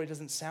that story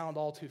doesn't sound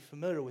all too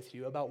familiar with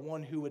you about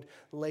one who would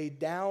lay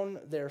down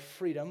their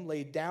freedom,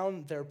 lay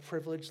down their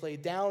privilege, lay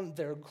down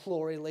their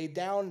glory, lay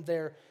down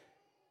their,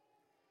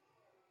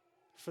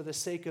 for the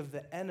sake of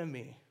the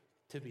enemy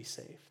to be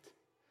saved.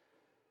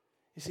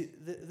 You see,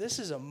 this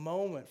is a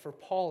moment for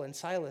Paul and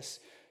Silas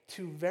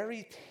to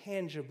very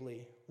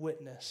tangibly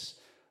witness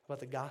about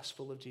the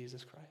gospel of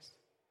Jesus Christ.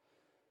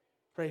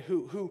 Right?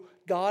 Who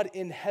God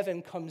in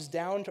heaven comes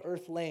down to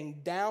earth,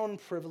 laying down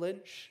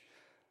privilege,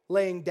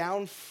 laying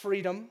down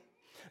freedom,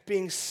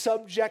 being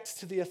subject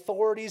to the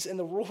authorities and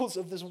the rules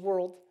of this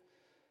world,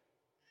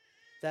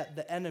 that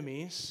the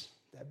enemies,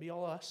 that'd be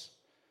all us,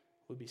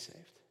 would be saved.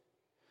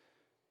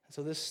 And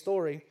so this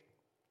story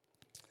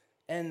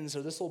ends,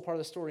 or this little part of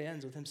the story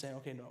ends with him saying,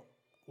 okay, no,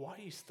 why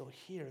are you still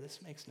here?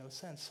 This makes no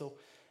sense. So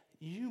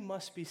you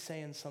must be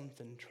saying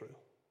something true.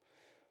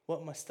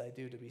 What must I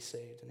do to be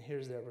saved? And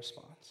here's their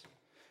response.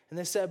 And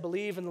they said,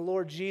 believe in the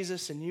Lord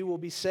Jesus and you will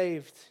be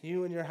saved,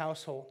 you and your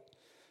household.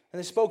 And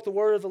they spoke the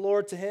word of the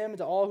Lord to him and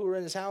to all who were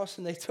in his house,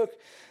 and they took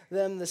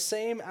them the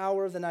same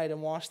hour of the night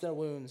and washed their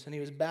wounds. And he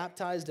was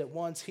baptized at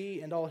once,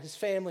 he and all his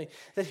family.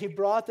 Then he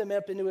brought them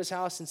up into his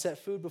house and set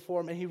food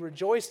before him, and he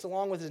rejoiced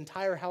along with his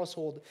entire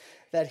household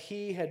that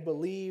he had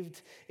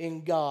believed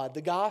in God.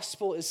 The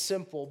gospel is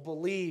simple.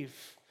 Believe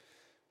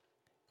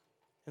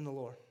in the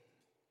Lord,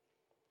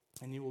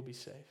 and you will be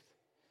saved.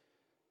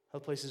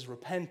 Other places,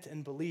 repent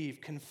and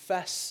believe,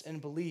 confess and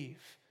believe.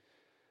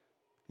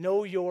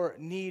 Know your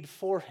need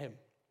for him.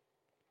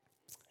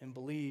 And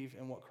believe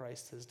in what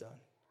Christ has done,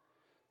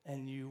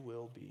 and you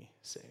will be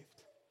saved.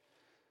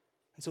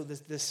 And so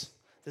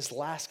this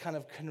last kind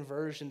of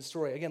conversion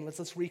story, again, let's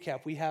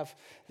recap. We have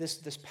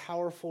this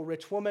powerful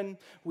rich woman.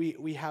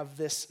 We have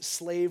this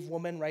slave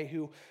woman, right,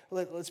 who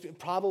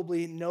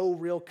probably no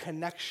real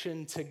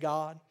connection to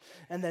God.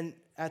 And then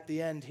at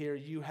the end here,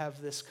 you have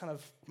this kind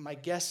of, my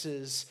guess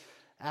is,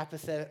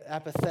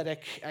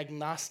 apathetic,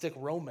 agnostic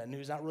Roman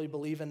who's not really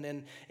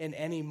believing in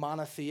any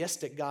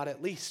monotheistic God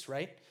at least,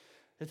 right?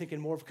 They're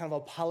thinking more of kind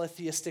of a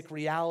polytheistic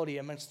reality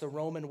amongst the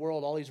Roman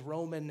world, all these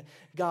Roman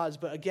gods,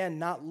 but again,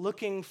 not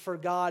looking for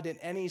God in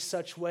any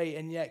such way,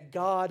 and yet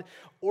God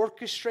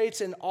orchestrates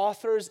and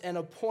authors and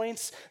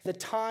appoints the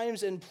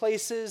times and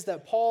places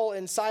that Paul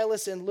and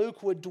Silas and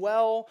Luke would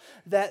dwell,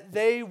 that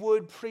they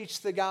would preach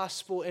the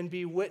gospel and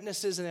be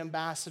witnesses and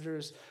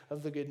ambassadors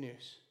of the good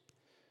news.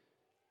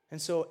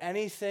 And so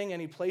any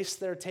place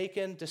they're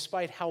taken,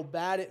 despite how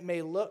bad it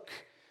may look,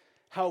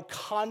 how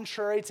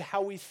contrary to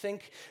how we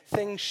think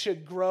things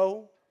should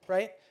grow,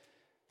 right?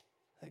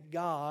 That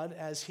God,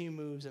 as he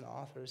moves and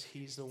authors,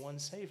 he's the one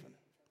saving.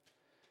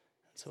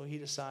 So he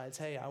decides,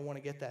 hey, I want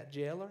to get that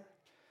jailer.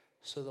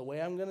 So the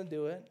way I'm going to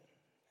do it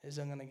is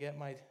I'm going to get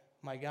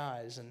my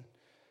guys, and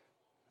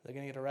they're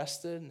going to get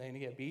arrested, and they're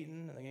going to get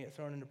beaten, and they're going to get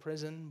thrown into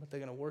prison, but they're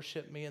going to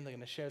worship me, and they're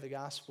going to share the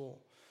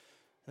gospel,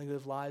 and they're going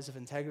to live lives of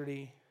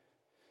integrity,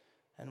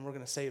 and we're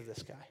going to save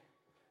this guy.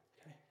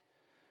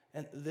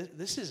 And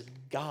this is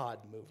God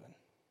moving.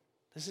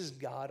 This is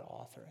God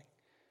authoring.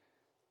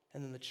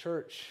 And then the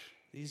church,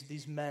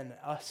 these men,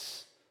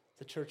 us,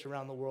 the church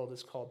around the world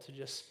is called to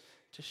just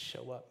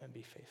show up and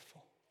be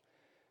faithful.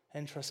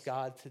 And trust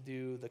God to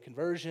do the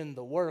conversion,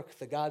 the work,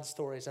 the God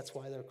stories. That's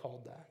why they're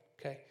called that,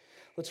 okay?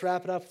 Let's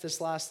wrap it up with this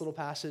last little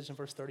passage in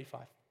verse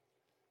 35.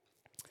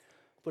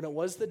 But it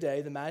was the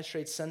day the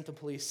magistrates sent the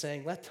police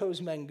saying, "Let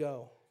those men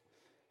go."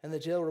 And the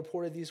jailer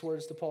reported these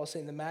words to Paul,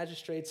 saying, "The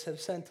magistrates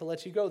have sent to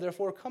let you go.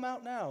 Therefore, come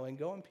out now and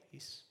go in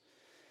peace."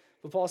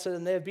 But Paul said,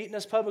 "And they have beaten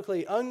us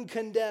publicly,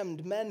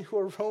 uncondemned, men who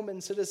are Roman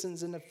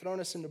citizens, and have thrown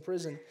us into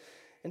prison.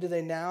 And do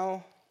they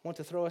now want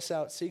to throw us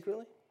out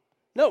secretly?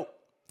 No,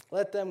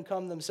 let them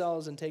come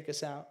themselves and take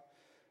us out."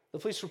 The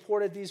police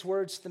reported these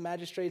words to the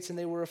magistrates, and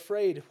they were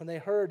afraid when they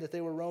heard that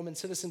they were Roman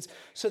citizens.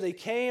 So they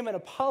came and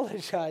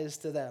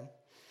apologized to them.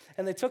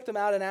 And they took them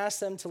out and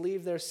asked them to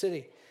leave their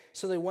city.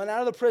 So they went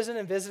out of the prison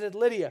and visited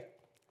Lydia.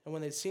 And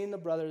when they'd seen the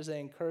brothers, they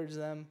encouraged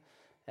them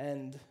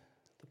and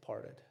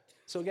departed.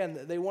 So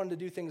again, they wanted to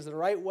do things the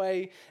right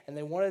way, and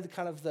they wanted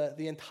kind of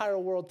the entire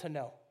world to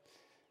know.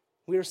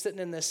 We were sitting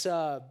in this,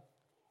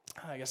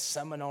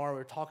 seminar. We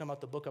were talking about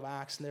the book of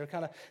Acts,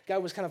 and guy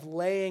was kind of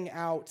laying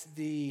out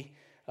the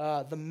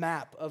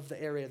map of the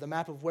area, the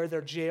map of where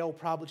their jail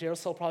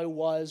cell probably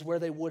was, where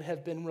they would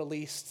have been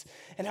released,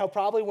 and how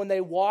probably when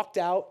they walked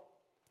out,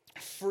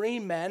 free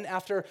men,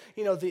 after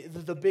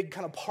the big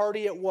kind of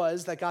party it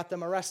was that got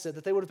them arrested,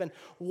 that they would have been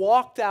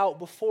walked out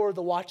before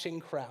the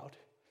watching crowd,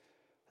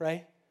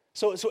 right?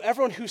 So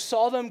everyone who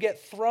saw them get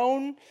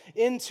thrown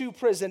into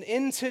prison,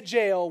 into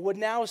jail, would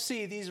now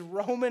see these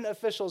Roman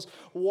officials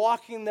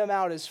walking them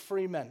out as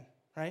free men,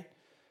 right?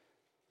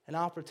 An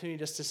opportunity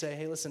just to say,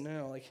 hey, listen,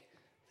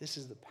 this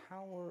is the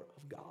power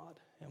of God,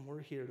 and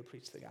we're here to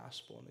preach the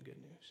gospel and the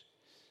good news,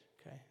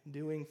 okay?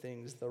 Doing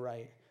things the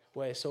right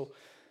way. So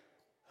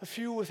a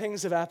few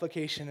things of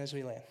application as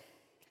we land,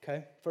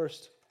 okay?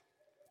 First,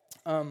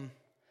 I'd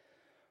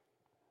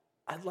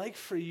like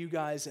for you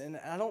guys, and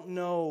I don't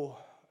know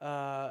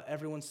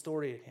everyone's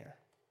story in here.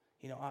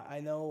 I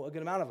know a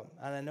good amount of them,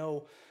 and I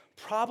know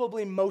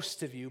probably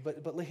most of you,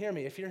 but hear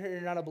me. If you're here,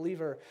 you're not a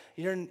believer,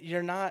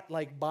 you're not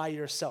like by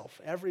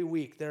yourself. Every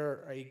week,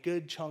 there are a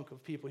good chunk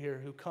of people here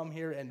who come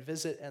here and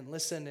visit and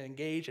listen and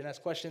engage and ask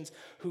questions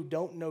who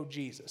don't know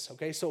Jesus,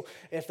 okay? So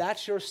if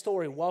that's your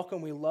story,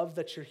 welcome. We love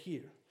that you're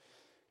here.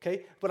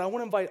 Okay, but I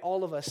want to invite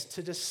all of us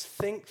to just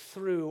think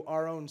through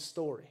our own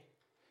story,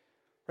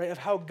 right? Of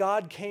how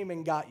God came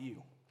and got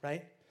you,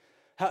 right?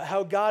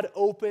 How God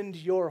opened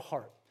your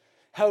heart,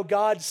 how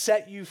God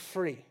set you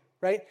free,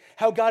 right?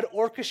 How God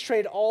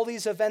orchestrated all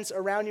these events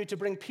around you to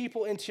bring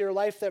people into your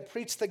life that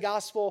preach the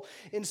gospel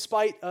in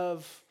spite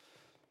of,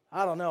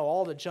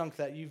 all the junk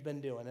that you've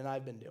been doing and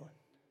I've been doing.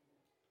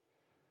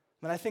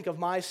 When I think of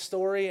my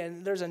story,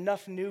 and there's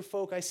enough new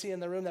folk I see in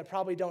the room that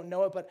probably don't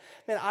know it, but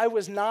man, I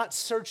was not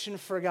searching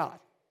for God,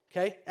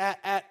 okay,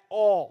 at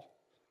all,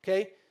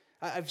 okay?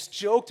 I've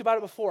joked about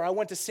it before. I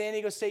went to San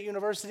Diego State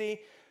University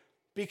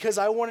because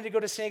I wanted to go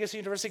to San Diego State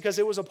University because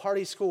it was a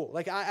party school.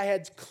 Like I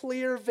had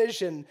clear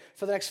vision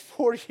for the next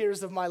 4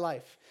 years of my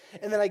life.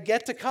 And then I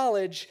get to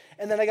college,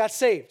 and then I got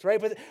saved, right?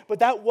 But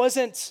that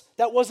wasn't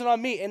on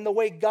me. And the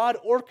way God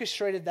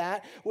orchestrated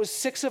that was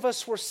 6 of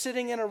us were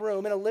sitting in a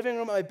living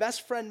room at my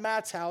best friend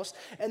Matt's house,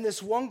 and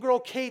this one girl,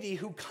 Katie,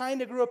 who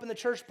kind of grew up in the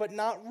church, but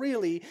not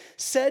really,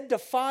 said to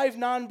 5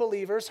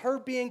 non-believers, her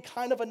being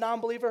kind of a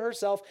non-believer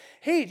herself,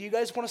 hey, do you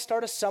guys want to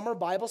start a summer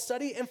Bible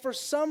study? And for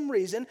some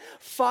reason,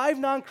 5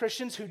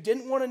 non-Christians who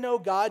didn't want to know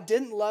God,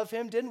 didn't love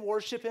him, didn't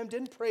worship him,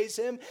 didn't praise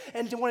him,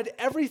 and wanted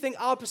everything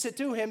opposite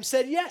to him,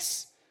 said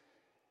yes.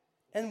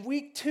 And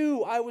week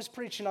 2, I was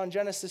preaching on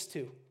Genesis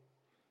 2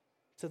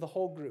 to the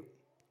whole group.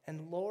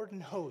 And Lord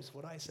knows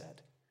what I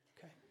said,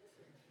 okay?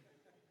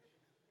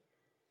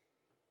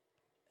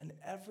 And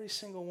every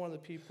single one of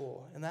the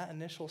people in that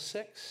initial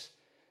 6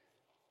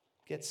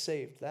 gets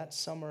saved that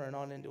summer and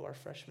on into our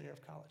freshman year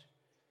of college,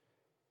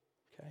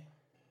 okay?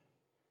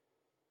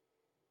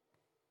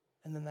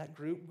 And then that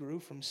group grew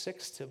from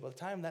 6 to, by the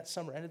time that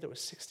summer ended, there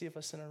was 60 of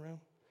us in a room.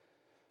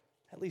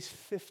 At least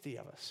 50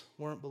 of us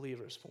weren't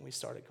believers when we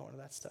started going to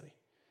that study.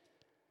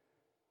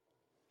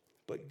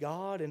 But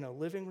God, in a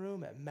living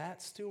room at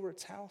Matt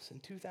Stewart's house in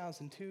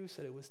 2002,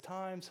 said it was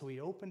time, so he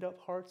opened up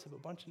hearts of a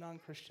bunch of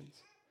non-Christians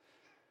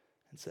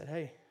and said,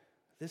 hey,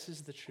 this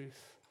is the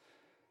truth,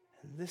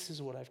 and this is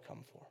what I've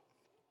come for,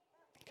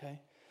 okay?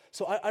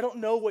 So I don't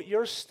know what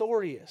your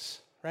story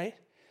is, right?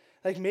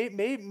 Like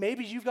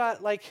maybe you've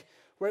got like,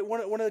 right,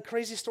 one of the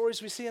crazy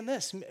stories we see in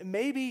this.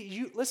 Maybe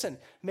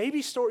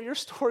your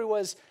story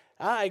was,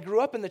 I grew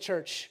up in the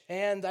church,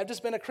 and I've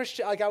just been a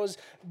Christian. Like I was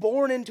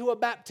born into a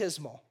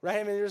baptismal, right?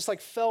 I mean, it just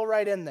like fell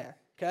right in there,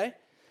 okay?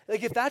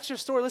 Like if that's your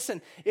story,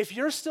 listen, if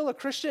you're still a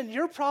Christian,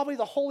 you're probably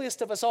the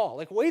holiest of us all.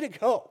 Like way to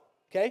go,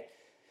 okay?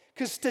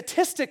 Because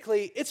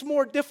statistically, it's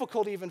more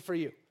difficult even for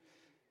you.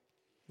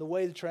 The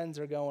way the trends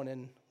are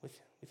going with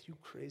you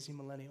crazy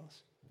millennials.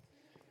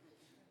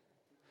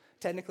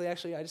 Technically,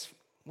 actually, I just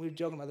we were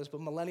joking about this,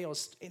 but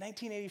millennials, in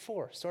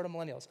 1984, start of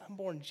millennials. I'm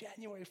born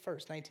January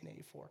 1st,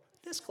 1984.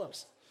 This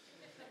close.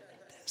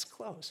 This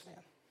close, man.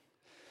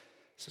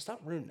 So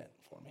stop ruining it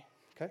for me,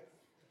 okay?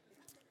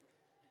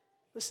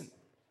 Listen,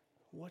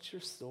 what's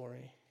your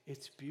story?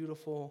 It's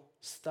beautiful.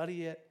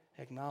 Study it,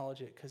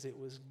 acknowledge it, because it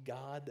was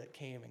God that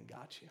came and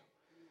got you.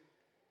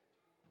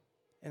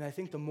 And I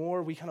think the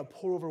more we kind of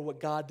pour over what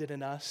God did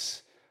in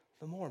us,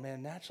 the more,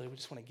 man, naturally, we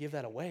just want to give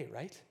that away,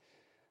 right?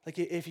 Like,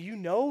 if you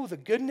know the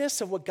goodness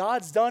of what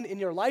God's done in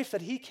your life,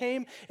 that he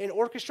came and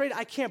orchestrated,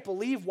 I can't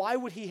believe, why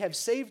would he have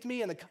saved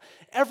me? And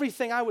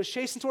everything I was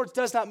chasing towards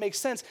does not make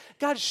sense.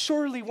 God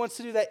surely wants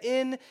to do that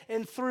in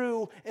and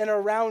through and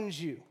around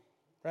you,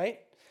 right?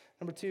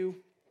 Number 2,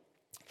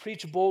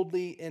 preach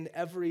boldly in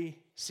every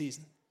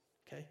season,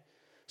 okay?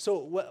 So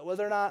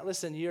whether or not,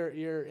 listen,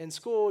 you're in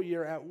school,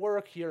 you're at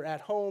work, you're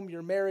at home,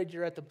 you're married,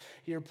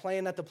 you're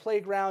playing at the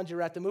playground,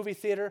 you're at the movie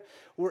theater,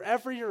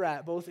 wherever you're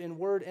at, both in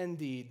word and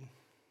deed,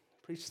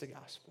 preach the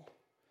gospel.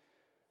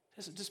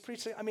 Just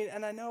preach the,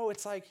 and I know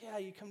it's like, yeah,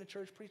 you come to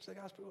church, preach the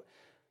gospel.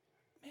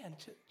 Man,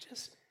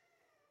 just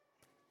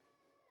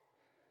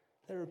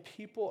there are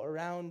people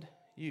around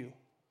you.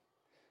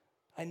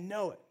 I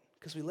know it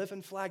because we live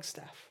in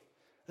Flagstaff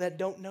that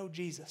don't know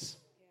Jesus,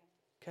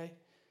 okay?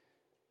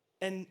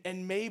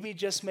 And maybe,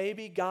 just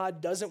maybe,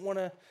 God doesn't want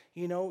to,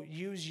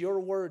 use your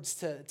words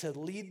to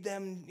lead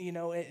them,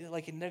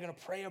 like, and they're going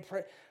to pray a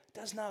prayer. It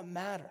does not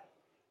matter.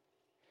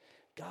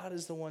 God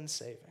is the one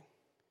saving.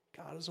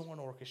 God is the one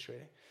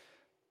orchestrating.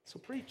 So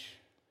preach,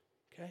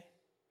 okay?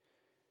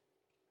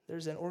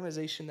 There's an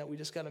organization that we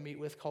just got to meet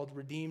with called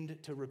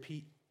Redeemed to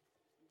Repeat.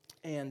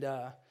 And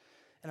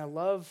I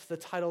love the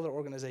title of the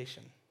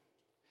organization,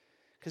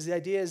 because the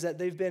idea is that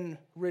they've been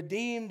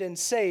redeemed and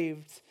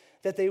saved,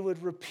 that they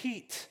would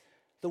repeat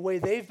the way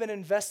they've been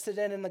invested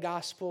in the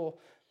gospel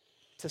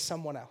to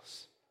someone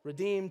else.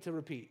 Redeemed to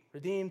repeat.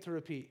 Redeemed to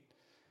repeat.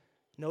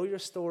 Know your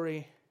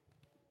story.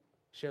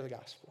 Share the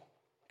gospel.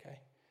 Okay?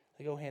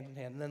 They go hand in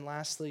hand. And then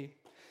lastly,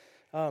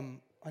 on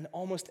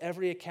almost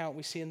every account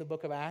we see in the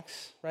book of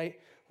Acts, right,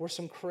 where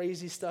some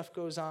crazy stuff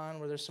goes on,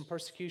 where there's some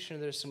persecution, or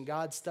there's some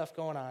God stuff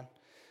going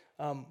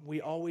on, we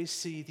always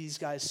see these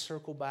guys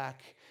circle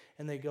back,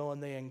 and they go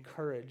and they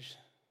encourage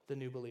the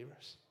new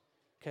believers.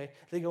 Okay,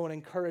 they go and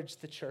encourage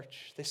the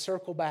church. They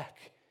circle back.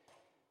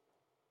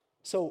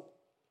 So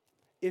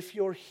if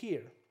you're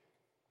here,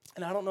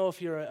 and I don't know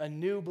if you're a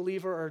new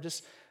believer or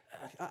just,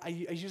 I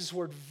use this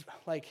word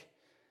like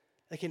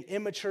an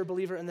immature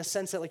believer, in the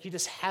sense that, like, you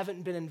just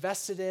haven't been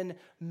invested in,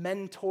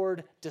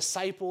 mentored,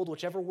 discipled,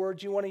 whichever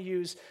word you want to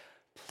use,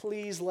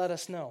 please let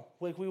us know.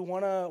 Like, we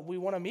want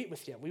to meet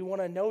with you. We want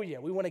to know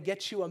you. We want to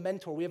get you a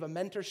mentor. We have a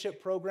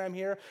mentorship program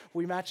here.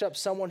 We match up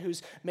someone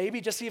who's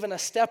maybe just even a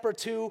step or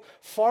two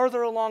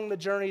farther along the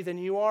journey than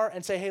you are,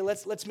 and say, hey,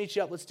 let's meet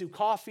you up. Let's do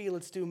coffee.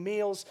 Let's do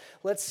meals.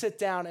 Let's sit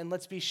down and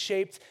let's be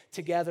shaped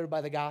together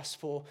by the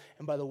gospel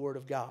and by the word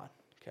of God.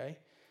 Okay?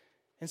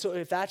 And so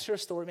if that's your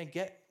story, man,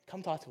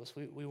 come talk to us.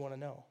 We want to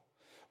know.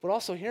 But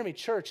also, hear me,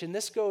 church, and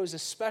this goes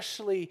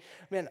especially,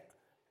 man,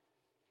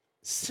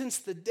 since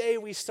the day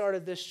we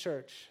started this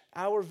church,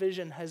 our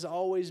vision has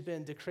always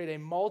been to create a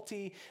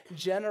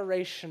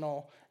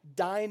multi-generational,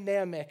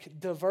 dynamic,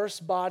 diverse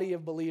body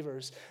of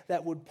believers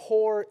that would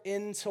pour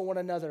into one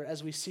another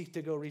as we seek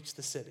to go reach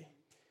the city.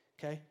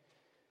 Okay?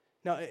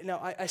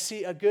 Now I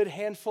see a good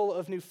handful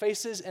of new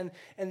faces, and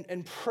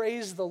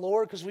praise the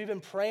Lord, because we've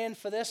been praying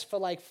for this for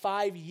like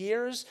 5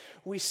 years.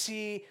 We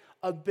see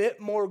a bit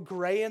more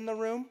gray in the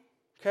room,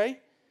 okay?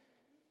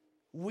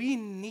 We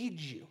need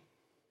you.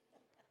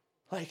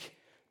 Like,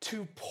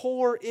 to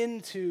pour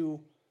into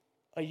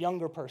a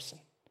younger person.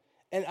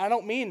 And I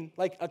don't mean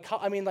like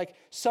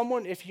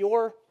someone, if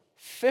you're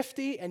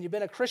 50 and you've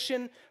been a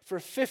Christian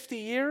for 50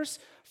 years,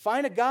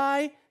 find a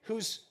guy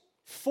who's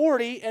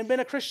 40 and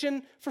been a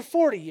Christian for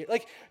 40 years.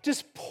 Like,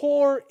 just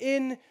pour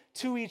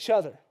into each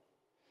other.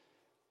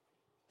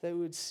 They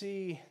would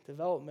see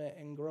development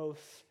and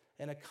growth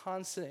and a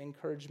constant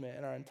encouragement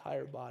in our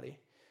entire body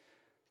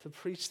to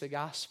preach the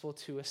gospel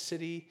to a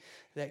city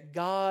that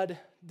God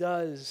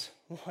does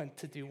want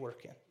to do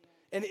work in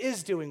and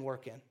is doing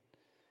work in.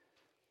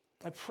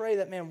 I pray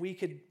that, man, we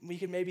could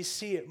maybe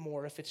see it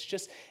more. If it's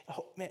just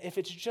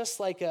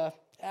like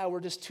we're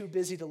just too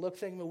busy to look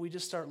thing, but we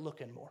just start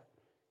looking more.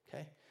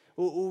 Okay,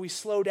 will we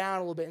slow down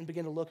a little bit and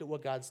begin to look at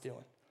what God's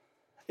doing?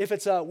 If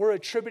it's we're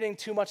attributing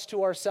too much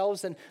to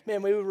ourselves, then,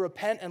 man, we would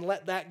repent and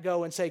let that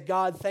go and say,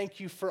 God, thank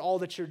you for all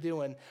that you're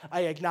doing.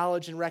 I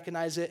acknowledge and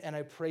recognize it, and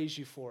I praise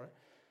you for it.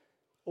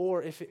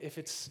 Or if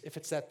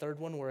it's that third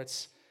one where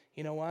it's,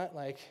 you know what,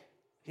 like,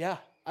 yeah,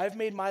 I've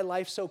made my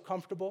life so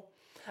comfortable.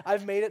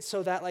 I've made it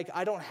so that, like,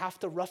 I don't have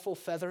to ruffle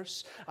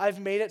feathers. I've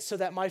made it so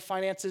that my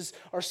finances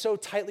are so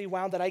tightly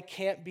wound that I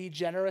can't be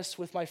generous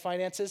with my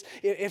finances.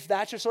 If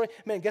that's your story,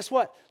 man, guess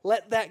what?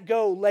 Let that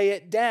go, lay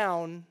it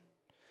down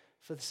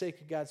for the sake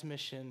of God's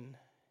mission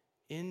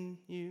in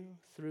you,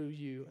 through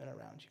you, and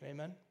around you.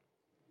 Amen?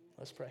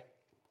 Let's pray.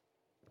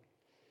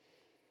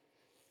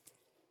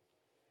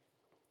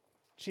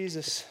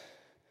 Jesus,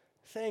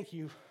 thank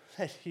you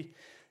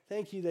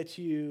Thank you that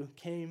you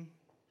came.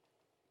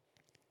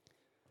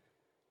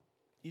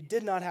 You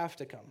did not have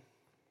to come.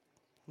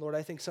 Lord,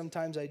 I think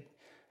sometimes I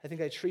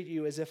treat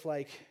you as if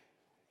like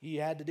you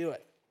had to do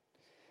it.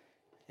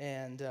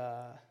 And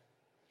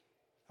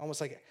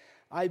almost like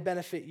I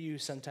benefit you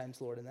sometimes,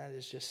 Lord, and that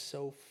is just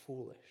so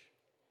foolish.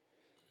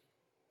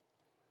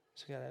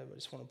 So God, I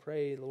just want to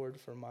pray, Lord,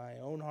 for my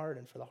own heart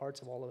and for the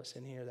hearts of all of us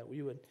in here, that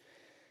we would,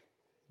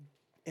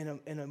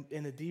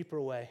 in a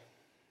deeper way,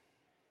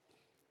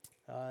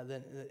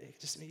 than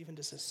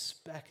just a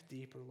speck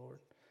deeper, Lord,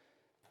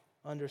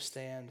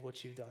 understand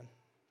what you've done.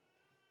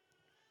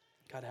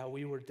 God, how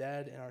we were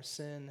dead in our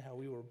sin, how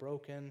we were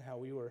broken, how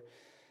we were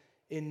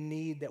in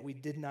need that we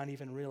did not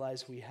even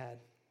realize we had.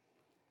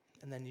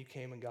 And then you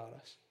came and got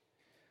us.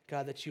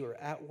 God, that you are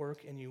at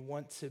work and you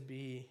want to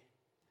be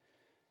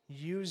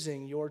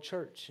using your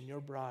church and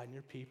your bride and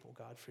your people,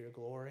 God, for your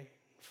glory,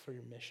 for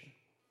your mission.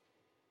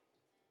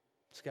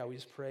 So God, we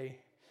just pray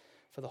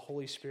for the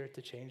Holy Spirit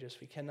to change us.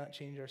 We cannot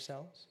change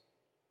ourselves.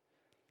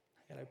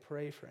 And I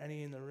pray for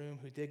any in the room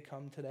who did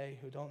come today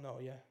who don't know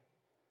you.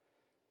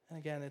 And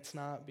again, it's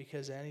not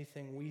because of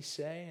anything we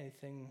say,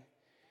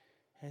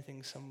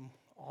 anything, some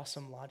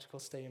awesome logical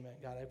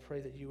statement. God, I pray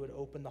that you would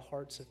open the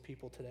hearts of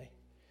people today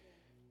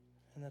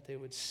and that they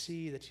would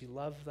see that you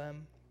love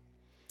them.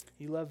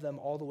 You love them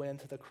all the way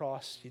into the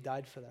cross. You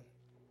died for them.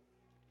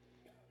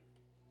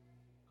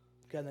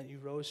 God, that you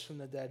rose from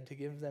the dead to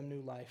give them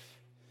new life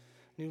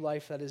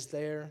that is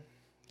there,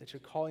 that you're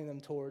calling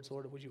them towards.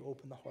 Lord, would you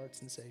open the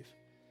hearts and save?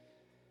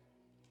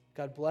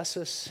 God, bless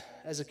us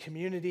as a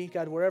community.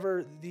 God,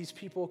 wherever these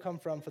people come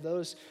from, for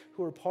those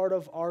who are part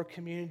of our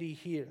community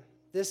here,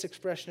 this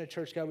expression of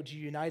church, God, would you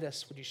unite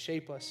us? Would you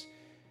shape us?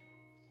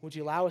 Would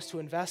you allow us to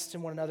invest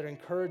in one another,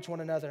 encourage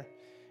one another,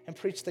 and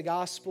preach the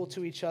gospel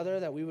to each other,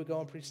 that we would go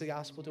and preach the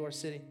gospel to our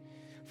city?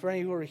 For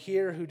any who are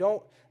here who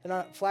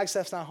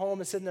Flagstaff's not home,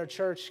 it's in their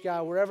church,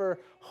 God, wherever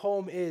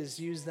home is,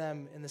 use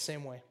them in the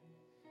same way.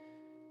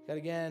 God,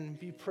 again,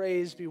 be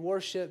praised, be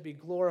worshiped, be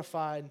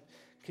glorified,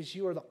 because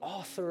you are the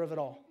author of it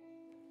all.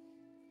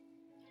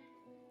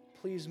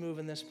 Please move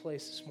in this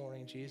place this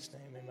morning. In Jesus'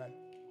 name,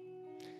 amen.